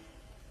beach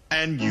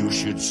and you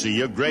should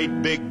see a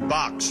great big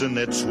box and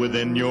it's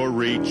within your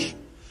reach,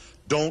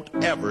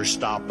 don't ever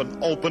stop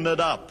and open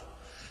it up.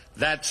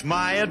 That's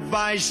my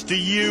advice to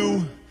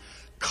you,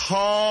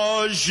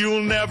 'cause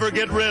you'll never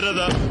get rid of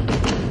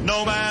them,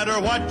 no matter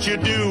what you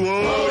do.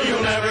 Oh,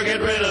 you'll never get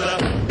rid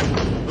of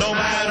them, no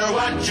matter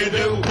what you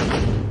do.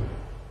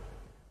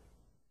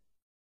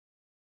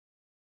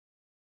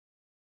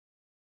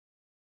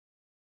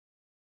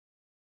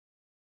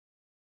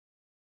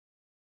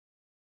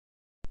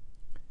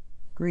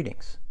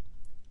 Greetings.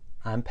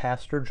 I'm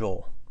Pastor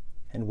Joel,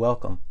 and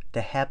welcome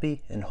to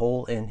Happy and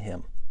Whole in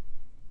Him.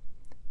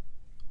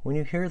 When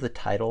you hear the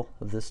title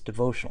of this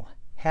devotional,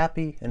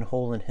 Happy and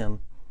Whole in Him,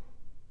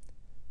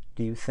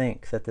 do you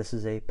think that this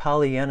is a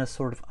Pollyanna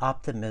sort of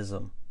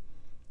optimism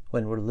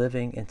when we're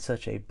living in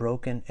such a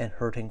broken and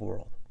hurting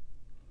world?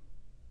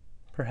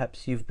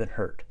 Perhaps you've been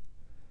hurt,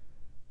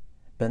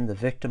 been the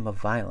victim of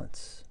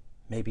violence,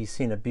 maybe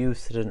seen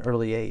abuse at an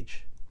early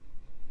age.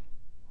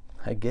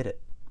 I get it.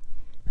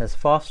 As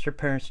foster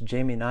parents,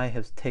 Jamie and I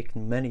have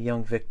taken many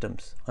young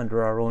victims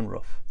under our own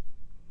roof.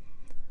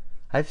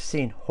 I've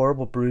seen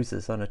horrible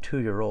bruises on a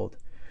 2-year-old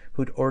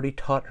who'd already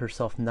taught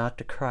herself not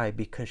to cry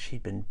because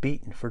she'd been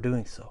beaten for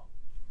doing so.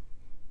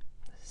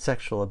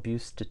 Sexual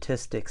abuse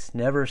statistics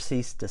never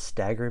cease to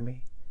stagger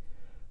me.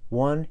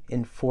 1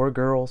 in 4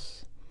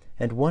 girls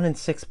and 1 in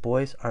 6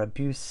 boys are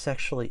abused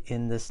sexually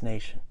in this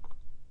nation.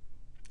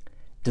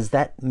 Does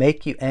that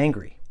make you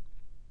angry?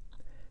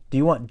 Do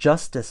you want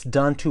justice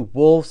done to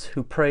wolves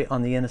who prey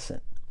on the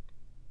innocent?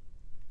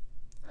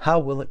 How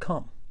will it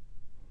come?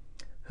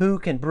 Who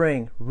can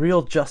bring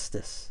real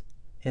justice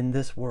in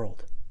this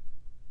world?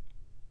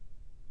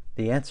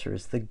 The answer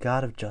is the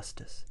God of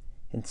justice.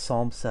 In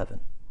Psalm 7,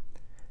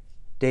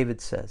 David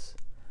says,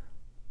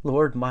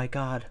 Lord my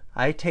God,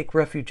 I take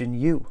refuge in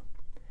you.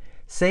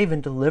 Save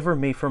and deliver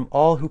me from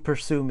all who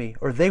pursue me,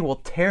 or they will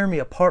tear me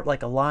apart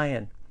like a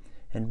lion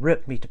and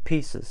rip me to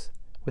pieces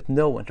with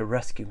no one to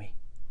rescue me.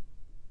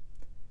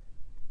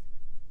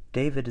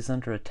 David is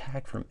under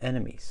attack from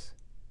enemies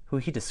who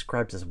he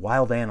describes as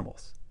wild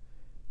animals.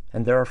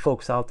 And there are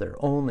folks out there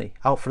only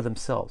out for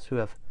themselves who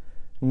have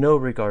no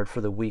regard for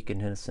the weak and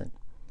innocent,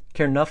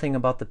 care nothing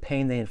about the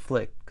pain they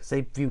inflict because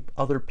they view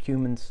other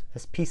humans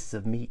as pieces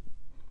of meat.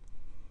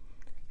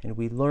 And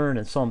we learn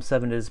in Psalm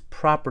 7 it is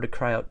proper to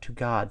cry out to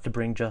God to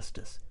bring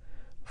justice.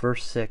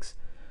 Verse 6,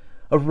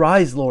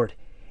 Arise, Lord,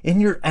 in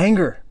your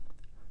anger.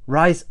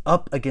 Rise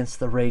up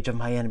against the rage of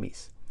my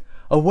enemies.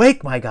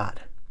 Awake, my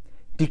God.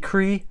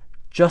 Decree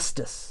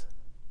justice.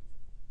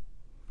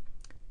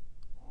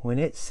 When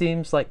it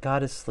seems like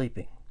God is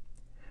sleeping,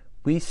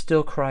 we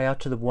still cry out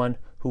to the one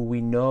who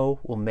we know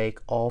will make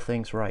all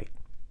things right.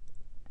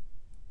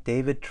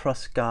 David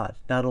trusts God,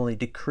 not only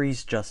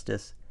decrees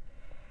justice,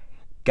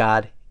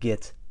 God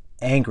gets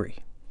angry.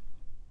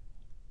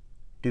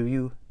 Do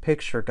you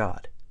picture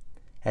God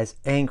as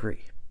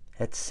angry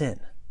at sin?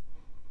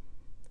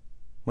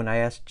 When I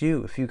asked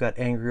you if you got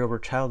angry over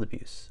child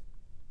abuse,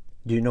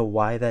 do you know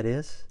why that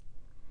is?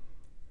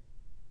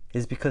 It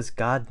is because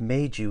God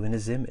made you in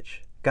His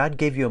image. God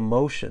gave you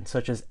emotion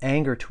such as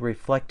anger to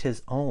reflect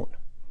His own.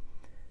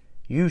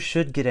 You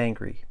should get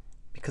angry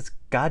because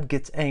God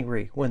gets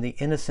angry when the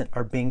innocent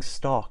are being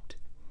stalked.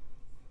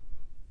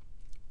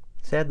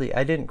 Sadly,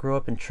 I didn't grow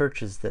up in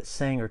churches that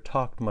sang or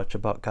talked much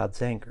about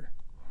God's anger.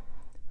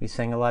 We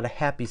sang a lot of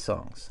happy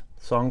songs,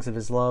 songs of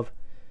His love,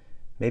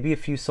 maybe a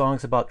few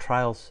songs about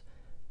trials,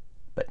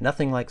 but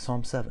nothing like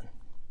Psalm 7.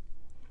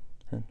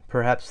 And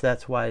perhaps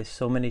that's why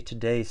so many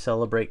today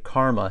celebrate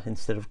karma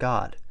instead of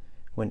God,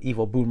 when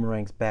evil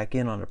boomerangs back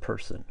in on a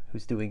person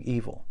who's doing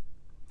evil.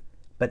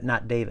 But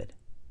not David.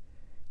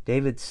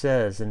 David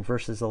says in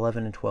verses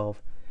 11 and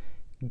 12,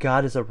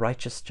 God is a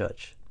righteous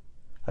judge,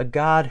 a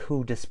God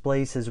who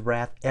displays His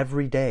wrath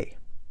every day.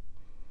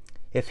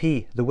 If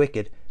He, the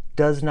wicked,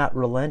 does not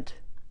relent,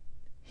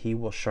 He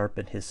will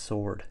sharpen His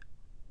sword.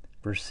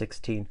 Verse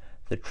 16,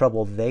 the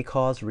trouble they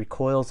cause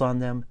recoils on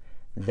them,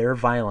 their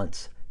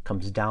violence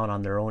comes down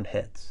on their own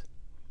heads.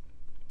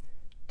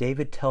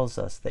 David tells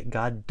us that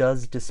God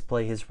does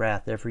display His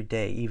wrath every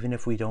day, even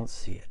if we don't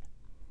see it.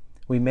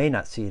 We may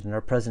not see it in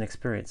our present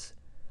experience,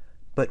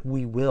 but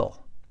we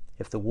will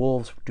if the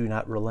wolves do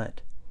not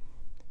relent.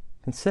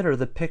 Consider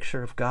the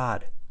picture of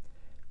God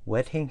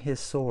whetting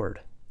His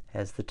sword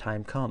as the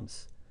time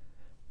comes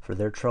for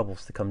their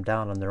troubles to come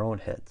down on their own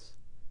heads.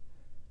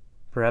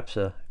 Perhaps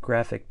a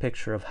graphic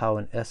picture of how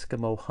an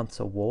Eskimo hunts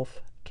a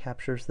wolf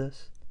captures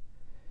this.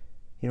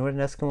 You know what an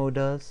Eskimo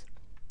does?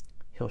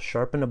 He'll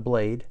sharpen a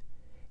blade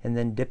and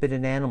then dip it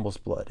in animal's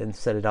blood and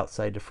set it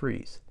outside to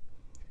freeze.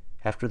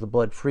 After the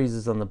blood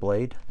freezes on the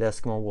blade, the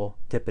Eskimo will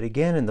dip it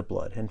again in the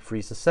blood and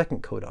freeze a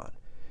second coat on.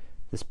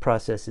 This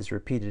process is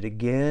repeated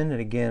again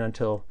and again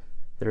until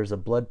there is a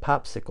blood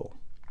popsicle.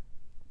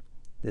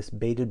 This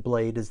baited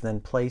blade is then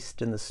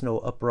placed in the snow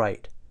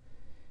upright.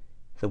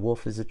 The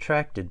wolf is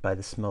attracted by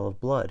the smell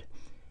of blood,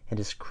 and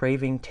his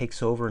craving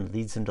takes over and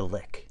leads him to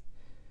lick.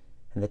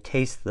 And the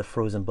taste of the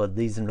frozen blood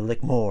leads him to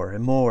lick more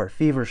and more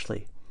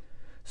feverishly.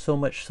 So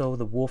much so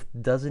the wolf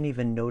doesn't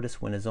even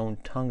notice when his own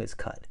tongue is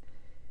cut.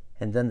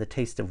 And then the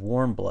taste of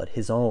warm blood,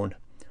 his own,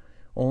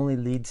 only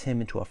leads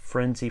him into a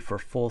frenzy for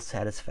full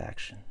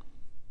satisfaction.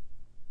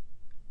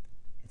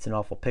 It's an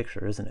awful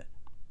picture, isn't it?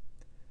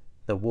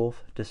 The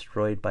wolf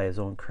destroyed by his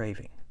own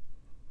craving.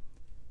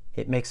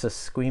 It makes us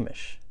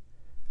squeamish.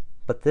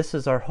 But this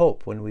is our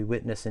hope when we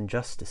witness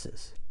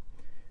injustices.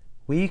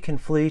 We can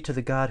flee to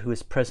the God who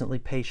is presently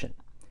patient,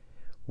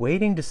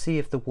 waiting to see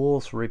if the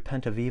wolves will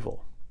repent of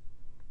evil.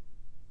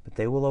 But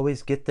they will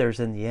always get theirs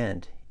in the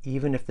end,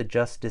 even if the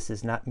justice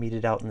is not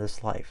meted out in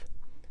this life.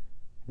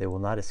 They will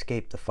not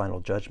escape the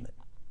final judgment.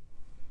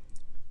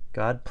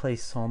 God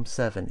placed Psalm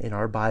 7 in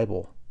our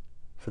Bible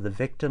for the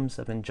victims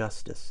of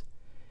injustice,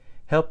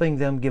 helping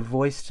them give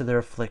voice to their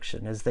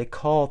affliction as they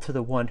call to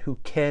the one who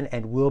can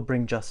and will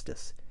bring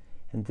justice.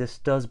 And this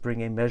does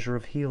bring a measure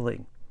of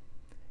healing,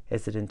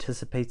 as it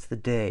anticipates the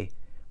day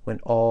when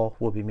all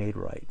will be made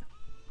right.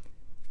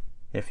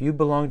 If you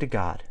belong to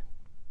God,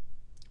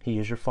 He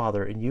is your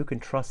Father, and you can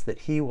trust that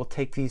He will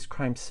take these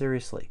crimes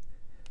seriously.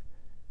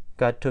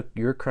 God took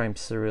your crimes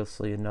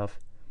seriously enough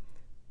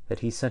that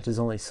He sent His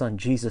only Son,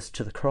 Jesus,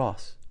 to the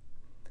cross.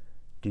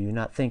 Do you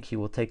not think He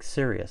will take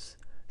serious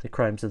the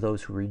crimes of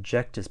those who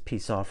reject His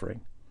peace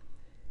offering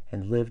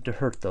and live to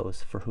hurt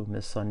those for whom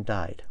His Son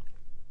died?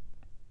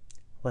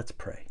 Let's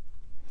pray.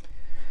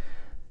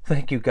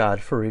 Thank you,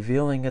 God, for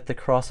revealing at the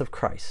cross of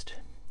Christ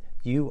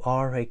You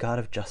are a God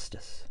of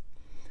justice.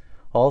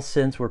 All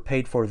sins were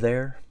paid for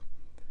there,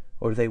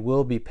 or they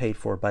will be paid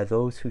for by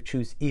those who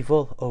choose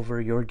evil over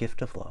Your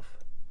gift of love.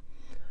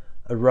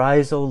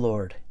 Arise, O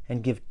Lord,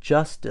 and give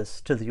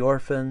justice to the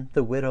orphan,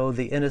 the widow,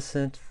 the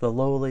innocent, the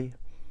lowly,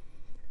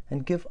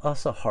 and give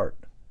us a heart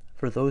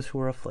for those who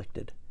are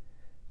afflicted,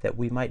 that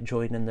we might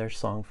join in their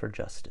song for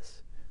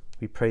justice.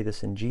 We pray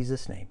this in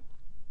Jesus' name.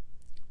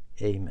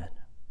 Amen.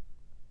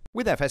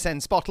 With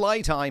FSN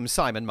Spotlight, I'm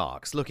Simon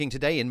Marks, looking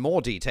today in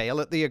more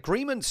detail at the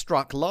agreement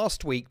struck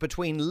last week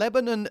between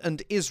Lebanon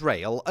and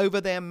Israel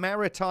over their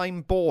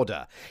maritime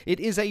border. It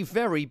is a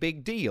very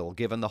big deal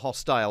given the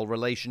hostile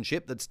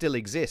relationship that still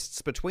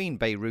exists between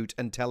Beirut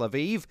and Tel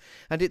Aviv,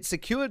 and it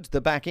secured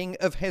the backing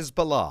of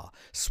Hezbollah,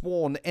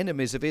 sworn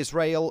enemies of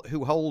Israel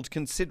who hold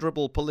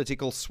considerable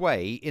political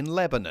sway in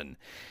Lebanon.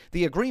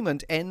 The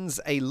agreement ends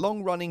a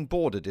long-running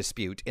border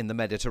dispute in the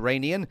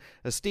Mediterranean,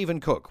 as Stephen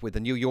Cook with the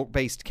New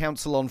York-based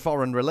Council on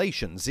Foreign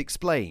Relations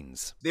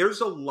explains.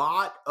 There's a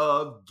lot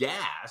of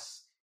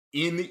gas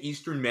in the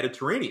Eastern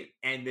Mediterranean,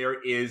 and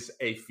there is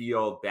a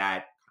field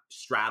that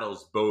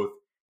straddles both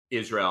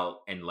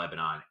Israel and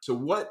Lebanon. So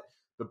what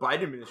the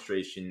Biden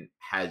administration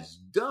has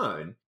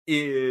done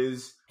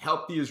is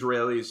help the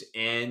Israelis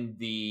and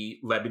the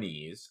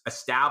Lebanese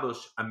establish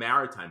a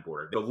maritime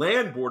border. The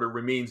land border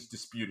remains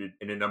disputed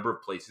in a number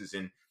of places,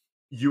 and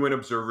UN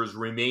observers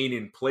remain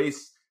in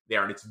place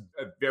there, and it's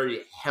a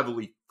very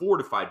heavily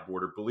fortified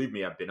border. Believe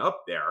me, I've been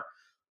up there.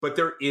 But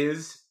there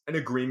is an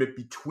agreement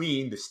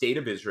between the state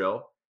of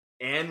Israel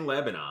and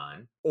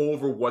Lebanon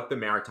over what the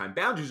maritime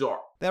boundaries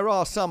are. There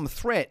are some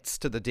threats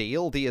to the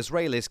deal. The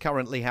Israelis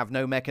currently have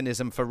no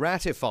mechanism for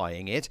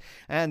ratifying it,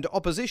 and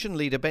opposition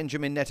leader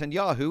Benjamin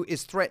Netanyahu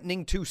is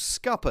threatening to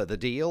scupper the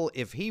deal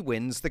if he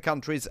wins the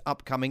country's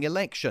upcoming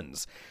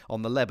elections.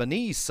 On the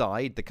Lebanese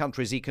side, the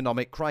country's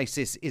economic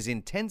crisis is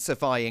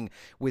intensifying,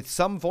 with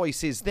some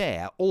voices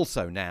there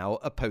also now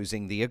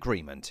opposing the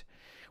agreement.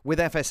 With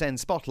FSN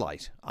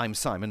Spotlight, I'm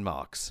Simon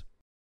Marks.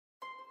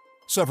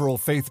 Several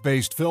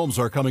faith-based films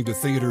are coming to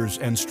theaters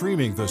and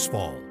streaming this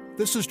fall.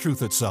 This is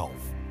Truth Itself.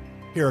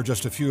 Here are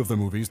just a few of the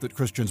movies that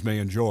Christians may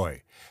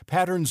enjoy.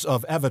 Patterns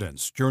of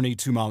Evidence, Journey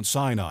to Mount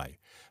Sinai.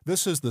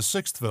 This is the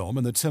 6th film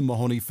in the Tim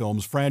Mahoney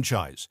Films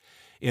franchise.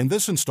 In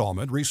this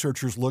installment,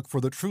 researchers look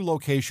for the true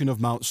location of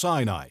Mount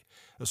Sinai,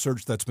 a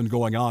search that's been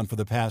going on for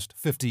the past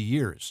 50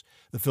 years.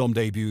 The film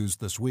debuts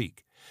this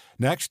week.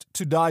 Next,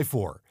 To Die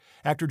For.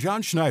 Actor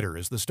John Schneider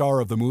is the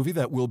star of the movie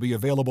that will be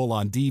available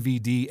on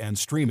DVD and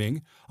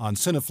streaming on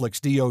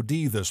Cineflix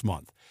DOD this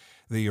month.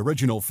 The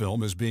original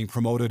film is being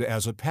promoted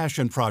as a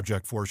passion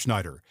project for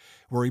Schneider,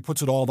 where he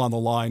puts it all on the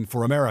line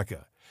for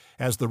America.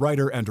 As the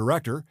writer and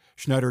director,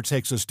 Schneider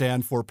takes a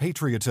stand for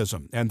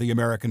patriotism and the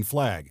American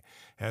flag,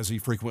 as he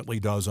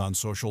frequently does on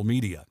social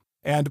media.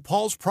 And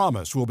Paul's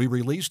Promise will be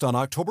released on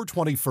October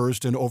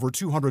 21st in over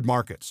 200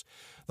 markets.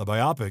 The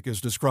biopic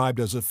is described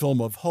as a film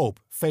of hope,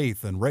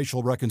 faith, and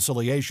racial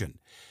reconciliation,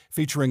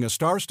 featuring a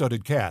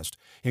star-studded cast,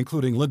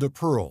 including Linda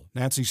Pearl,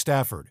 Nancy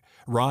Stafford,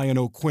 Ryan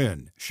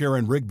O'Quinn,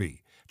 Sharon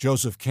Rigby,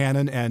 Joseph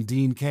Cannon, and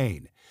Dean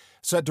Cain.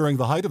 Set during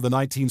the height of the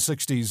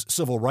 1960s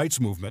civil rights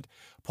movement,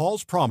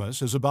 Paul's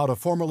Promise is about a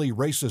formerly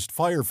racist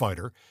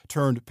firefighter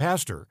turned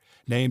pastor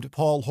named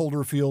Paul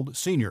Holderfield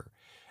Sr.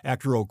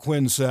 Actor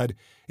O'Quinn said,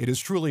 "It is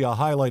truly a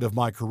highlight of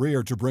my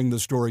career to bring the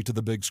story to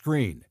the big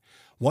screen.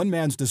 One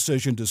man's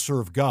decision to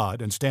serve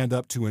God and stand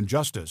up to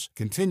injustice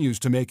continues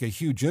to make a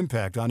huge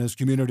impact on his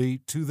community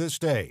to this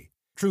day."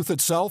 Truth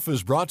Itself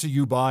is brought to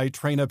you by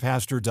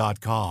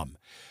trainapastor.com,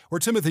 where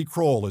Timothy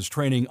Kroll is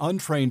training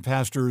untrained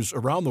pastors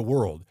around the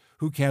world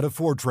who can't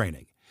afford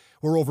training.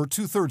 We're over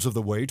 2/3 of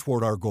the way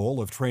toward our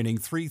goal of training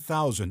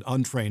 3,000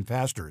 untrained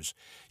pastors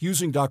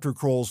using Dr.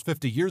 Kroll's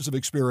 50 years of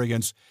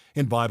experience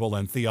in Bible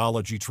and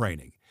theology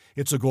training.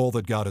 It's a goal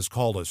that God has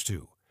called us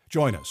to.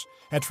 Join us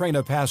at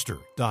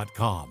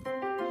trainapastor.com.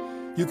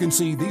 You can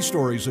see these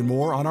stories and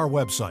more on our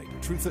website,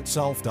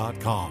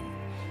 truthitself.com.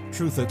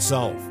 Truth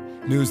Itself,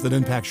 news that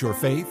impacts your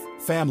faith,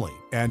 family,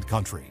 and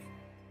country.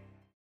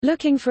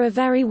 Looking for a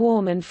very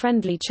warm and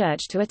friendly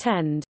church to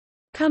attend?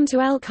 Come to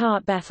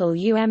Elkhart Bethel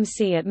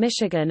UMC at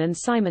Michigan and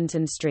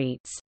Simonton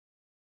Streets.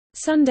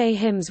 Sunday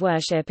hymns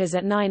worship is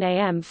at 9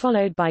 a.m.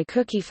 followed by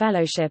cookie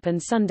fellowship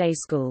and Sunday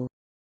school.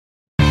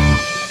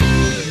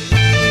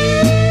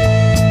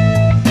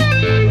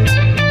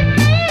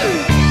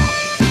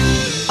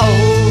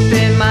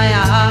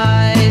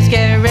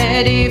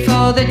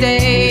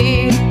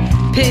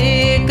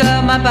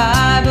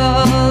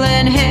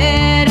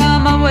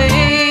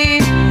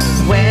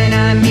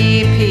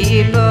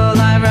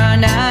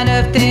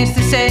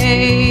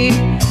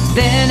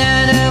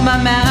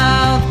 my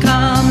mouth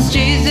comes,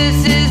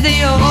 Jesus is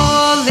the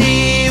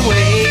only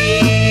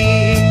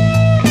way.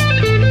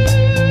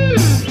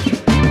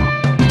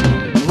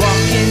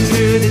 Walking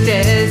through the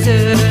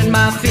desert,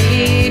 my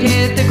feet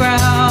hit the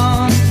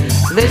ground,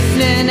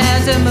 listening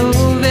as I'm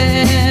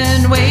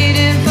moving,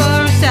 waiting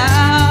for a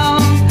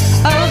sound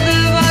of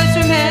the voice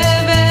from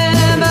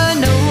heaven, but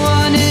no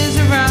one is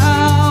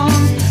around.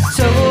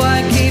 So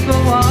I keep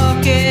on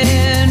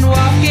walking,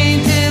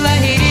 walking till I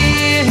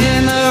hear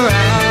him around.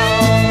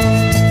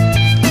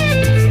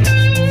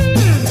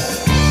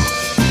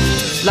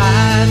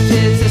 Life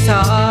hits us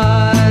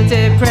hard,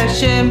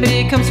 depression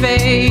becomes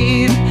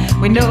faith.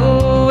 We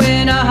know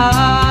in our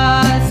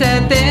hearts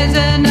that there's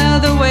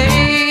another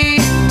way.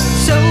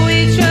 So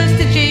we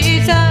trust in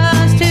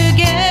Jesus to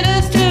get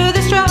us through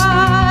the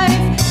strife.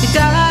 He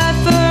died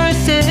for our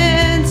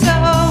sins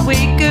so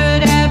we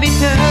could have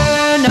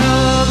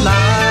eternal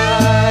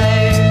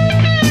life.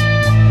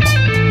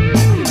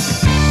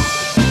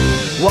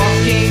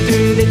 Walking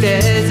through the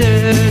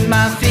desert,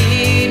 my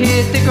feet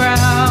hit the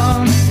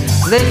ground,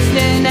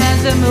 listening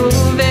as I'm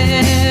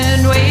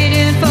moving,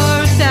 waiting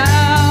for a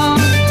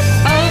sound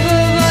of a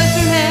voice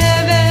from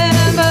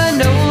heaven, but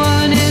no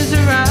one is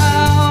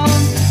around.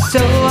 So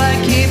I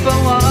keep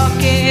on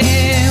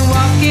walking,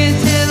 walking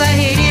till I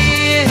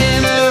hear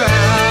him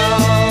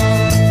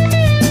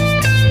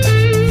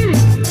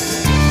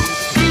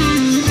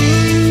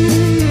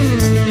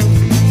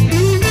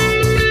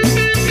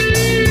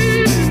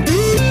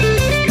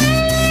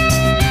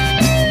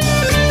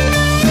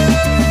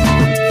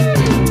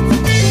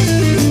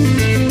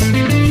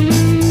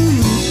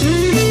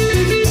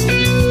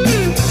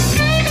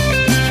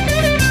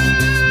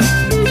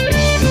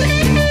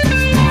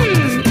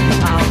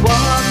I'm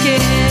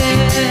walking,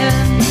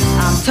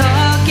 I'm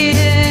talking,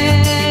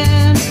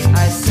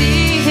 I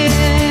see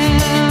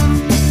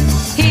him.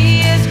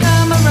 He has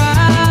come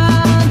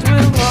around.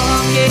 We're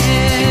walking,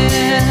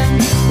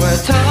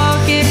 we're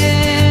talking,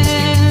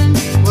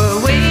 we're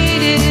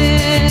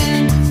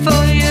waiting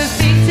for your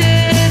feet to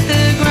hit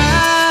the ground.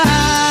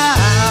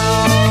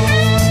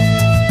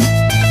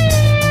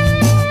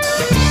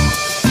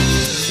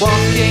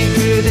 Walking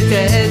through the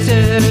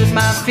desert,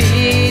 my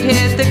feet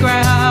hit the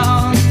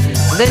ground,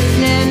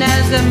 listening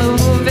as I'm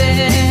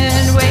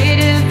moving,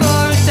 waiting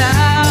for a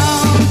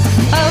sound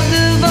of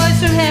the voice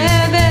from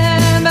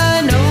heaven,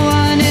 but no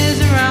one is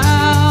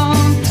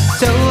around.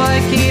 So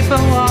I keep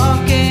on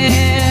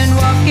walking,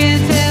 walking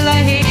till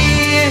I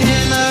hear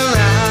him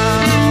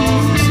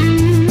around.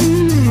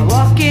 I'm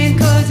walking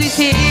 'cause he's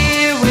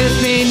here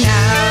with me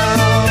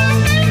now.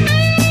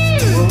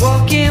 We're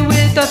walking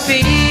with our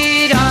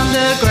feet on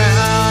the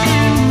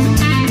ground.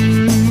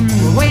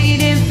 We're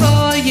waiting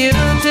for you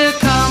to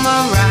come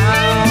around.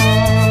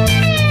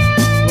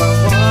 We're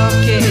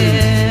walking,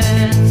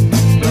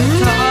 we're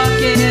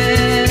talking,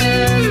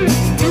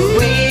 we're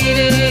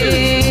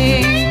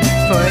waiting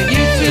for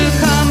you to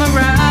come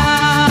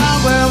around.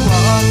 We're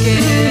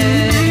walking,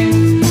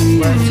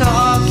 we're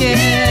talking,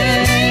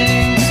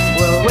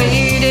 we're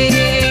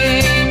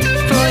waiting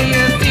for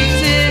your feet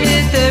to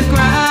hit the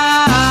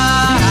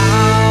ground.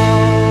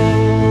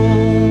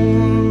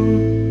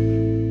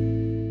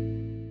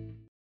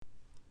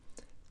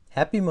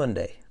 Happy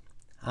Monday.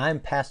 I'm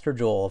Pastor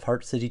Joel of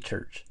Heart City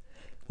Church.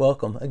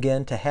 Welcome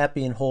again to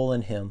Happy and Whole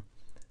in Him.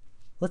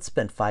 Let's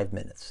spend 5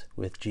 minutes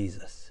with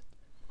Jesus.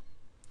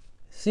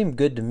 It seemed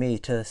good to me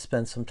to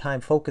spend some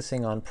time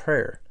focusing on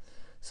prayer,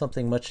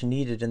 something much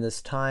needed in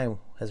this time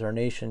as our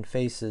nation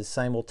faces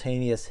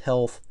simultaneous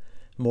health,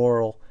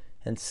 moral,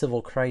 and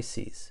civil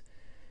crises.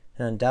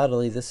 And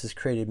undoubtedly this has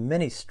created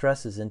many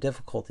stresses and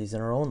difficulties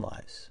in our own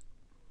lives.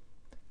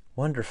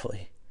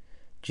 Wonderfully,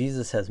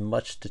 Jesus has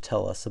much to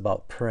tell us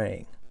about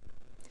praying.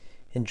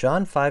 In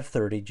John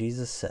 5:30,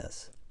 Jesus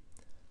says,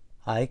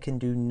 I can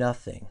do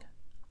nothing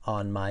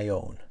on my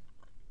own.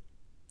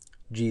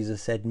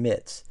 Jesus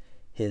admits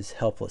his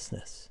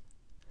helplessness.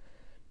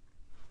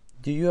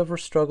 Do you ever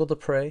struggle to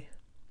pray?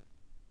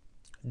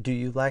 Do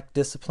you lack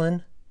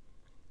discipline?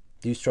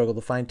 Do you struggle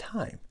to find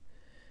time?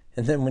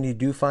 And then when you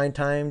do find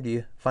time, do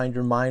you find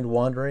your mind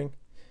wandering?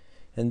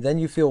 And then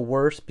you feel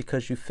worse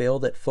because you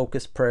failed at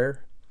focused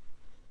prayer?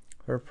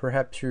 Or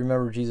perhaps you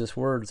remember Jesus'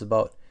 words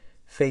about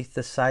faith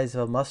the size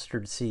of a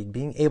mustard seed,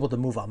 being able to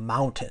move a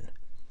mountain.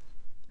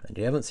 And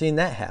you haven't seen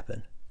that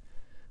happen.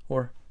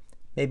 Or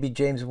maybe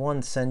James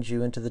 1 sends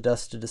you into the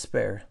dust of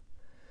despair.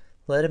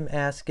 Let him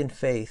ask in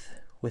faith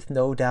with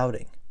no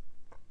doubting.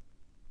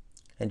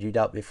 And you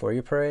doubt before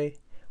you pray,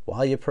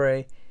 while you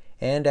pray,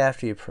 and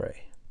after you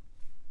pray.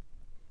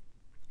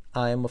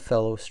 I am a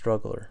fellow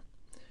struggler,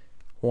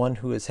 one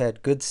who has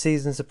had good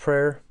seasons of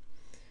prayer,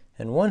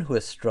 and one who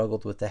has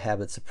struggled with the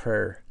habits of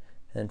prayer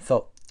and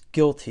felt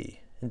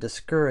guilty and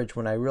discouraged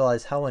when I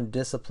realized how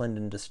undisciplined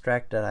and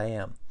distracted I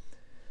am.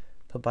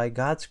 But by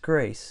God's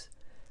grace,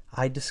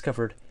 I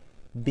discovered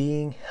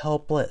being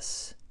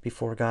helpless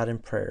before God in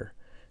prayer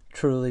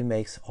truly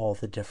makes all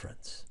the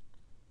difference.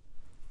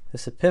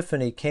 This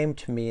epiphany came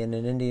to me in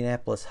an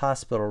Indianapolis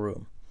hospital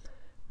room.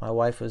 My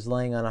wife was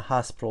laying on a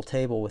hospital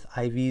table with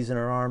IVs in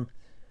her arm,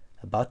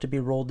 about to be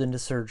rolled into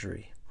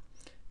surgery.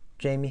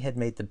 Jamie had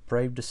made the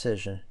brave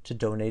decision to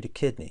donate a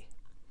kidney.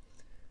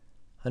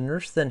 A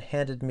nurse then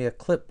handed me a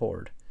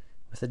clipboard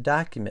with a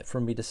document for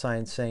me to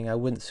sign saying I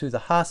wouldn't sue the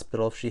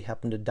hospital if she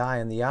happened to die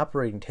on the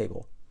operating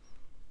table.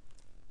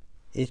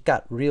 It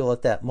got real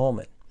at that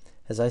moment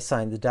as I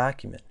signed the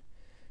document,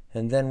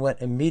 and then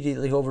went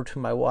immediately over to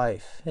my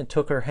wife and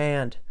took her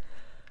hand.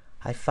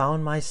 I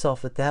found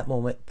myself at that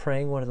moment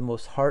praying one of the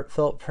most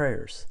heartfelt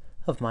prayers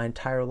of my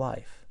entire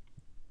life.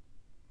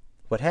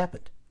 What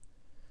happened?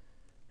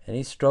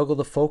 Any struggle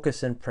to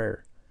focus in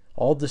prayer,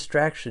 all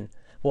distraction,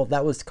 well,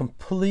 that was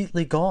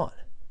completely gone.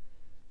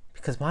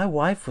 Because my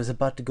wife was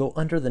about to go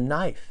under the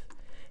knife,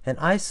 and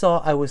I saw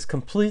I was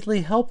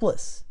completely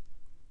helpless.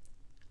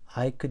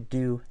 I could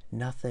do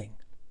nothing.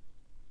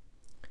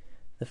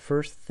 The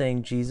first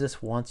thing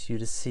Jesus wants you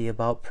to see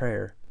about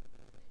prayer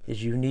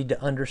is you need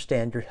to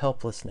understand your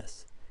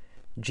helplessness.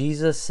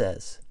 Jesus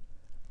says,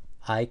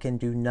 I can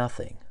do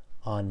nothing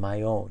on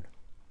my own.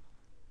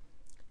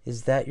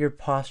 Is that your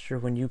posture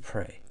when you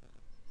pray?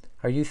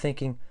 Are you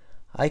thinking,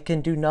 I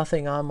can do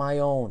nothing on my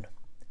own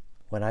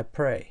when I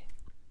pray?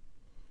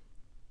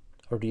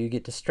 Or do you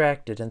get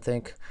distracted and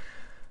think,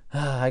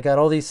 I got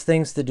all these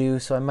things to do,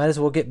 so I might as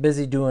well get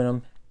busy doing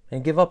them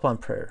and give up on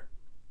prayer?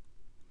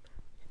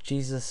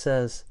 Jesus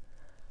says,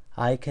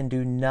 I can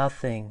do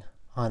nothing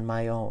on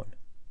my own.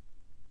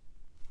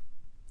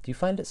 Do you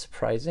find it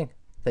surprising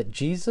that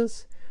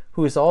Jesus,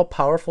 who is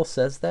all-powerful,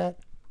 says that?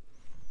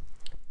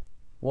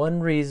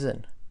 One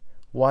reason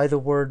why the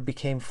Word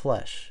became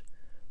flesh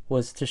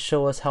was to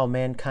show us how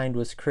mankind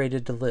was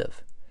created to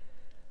live.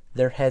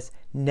 There has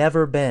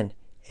never been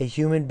a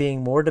human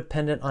being more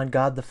dependent on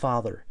God the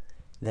Father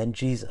than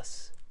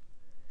Jesus.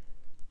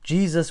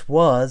 Jesus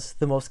was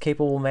the most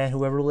capable man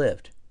who ever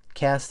lived,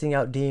 casting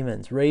out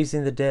demons,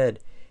 raising the dead,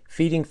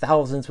 feeding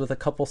thousands with a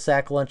couple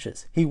sack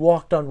lunches. He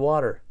walked on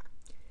water.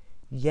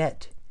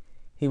 Yet,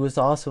 he was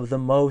also the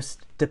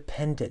most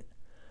dependent,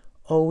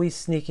 always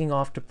sneaking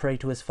off to pray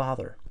to his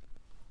Father.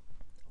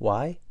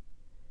 Why?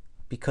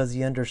 Because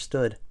he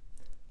understood,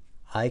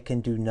 I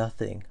can do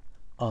nothing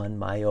on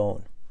my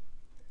own.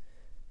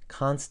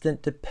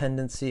 Constant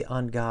dependency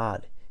on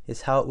God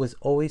is how it was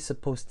always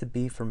supposed to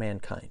be for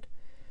mankind.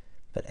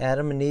 But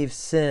Adam and Eve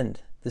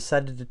sinned,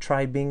 decided to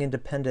try being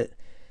independent,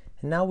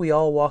 and now we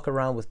all walk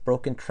around with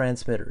broken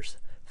transmitters,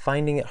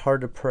 finding it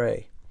hard to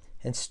pray,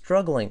 and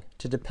struggling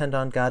to depend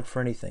on God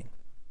for anything.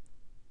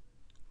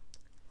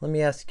 Let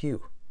me ask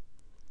you,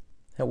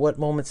 at what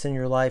moments in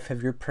your life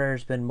have your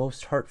prayers been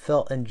most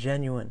heartfelt and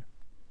genuine?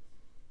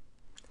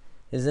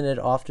 Isn't it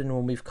often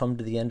when we've come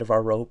to the end of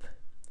our rope,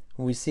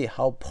 when we see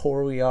how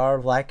poor we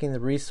are, lacking the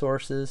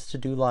resources to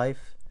do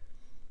life?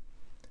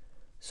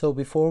 So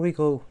before we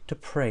go to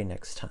pray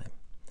next time,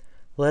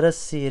 let us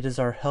see it as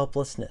our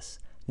helplessness,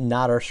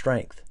 not our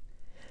strength,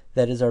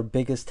 that is our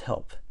biggest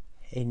help,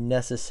 a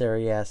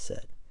necessary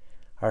asset.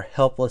 Our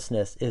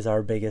helplessness is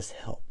our biggest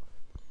help.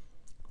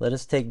 Let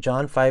us take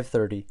John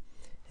 5:30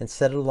 and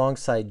set it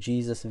alongside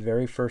Jesus'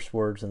 very first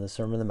words in the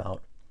Sermon on the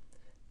Mount.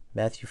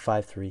 Matthew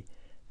 5:3,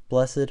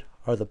 Blessed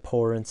are the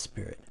poor in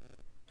spirit,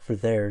 for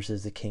theirs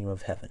is the kingdom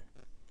of heaven.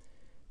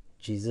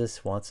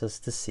 Jesus wants us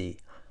to see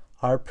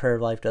our prayer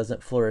life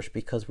doesn't flourish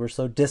because we're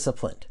so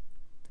disciplined,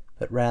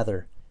 but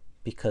rather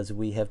because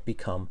we have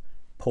become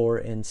poor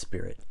in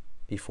spirit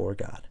before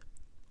God.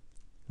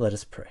 Let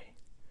us pray.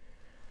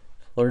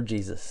 Lord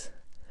Jesus,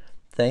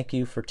 thank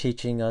you for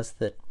teaching us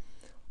that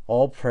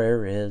all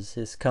prayer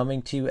is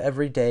coming to you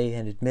every day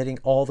and admitting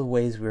all the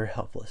ways we are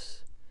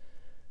helpless.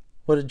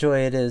 What a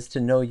joy it is to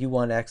know you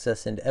want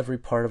access into every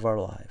part of our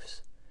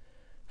lives.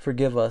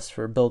 Forgive us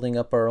for building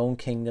up our own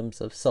kingdoms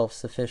of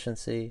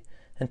self-sufficiency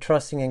and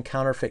trusting in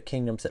counterfeit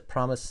kingdoms that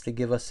promise to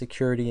give us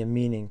security and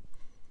meaning.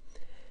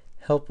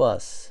 Help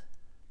us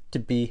to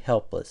be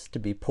helpless, to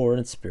be poor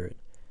in spirit,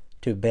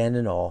 to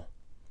abandon all,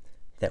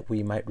 that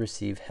we might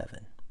receive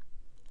heaven.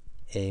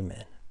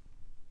 Amen.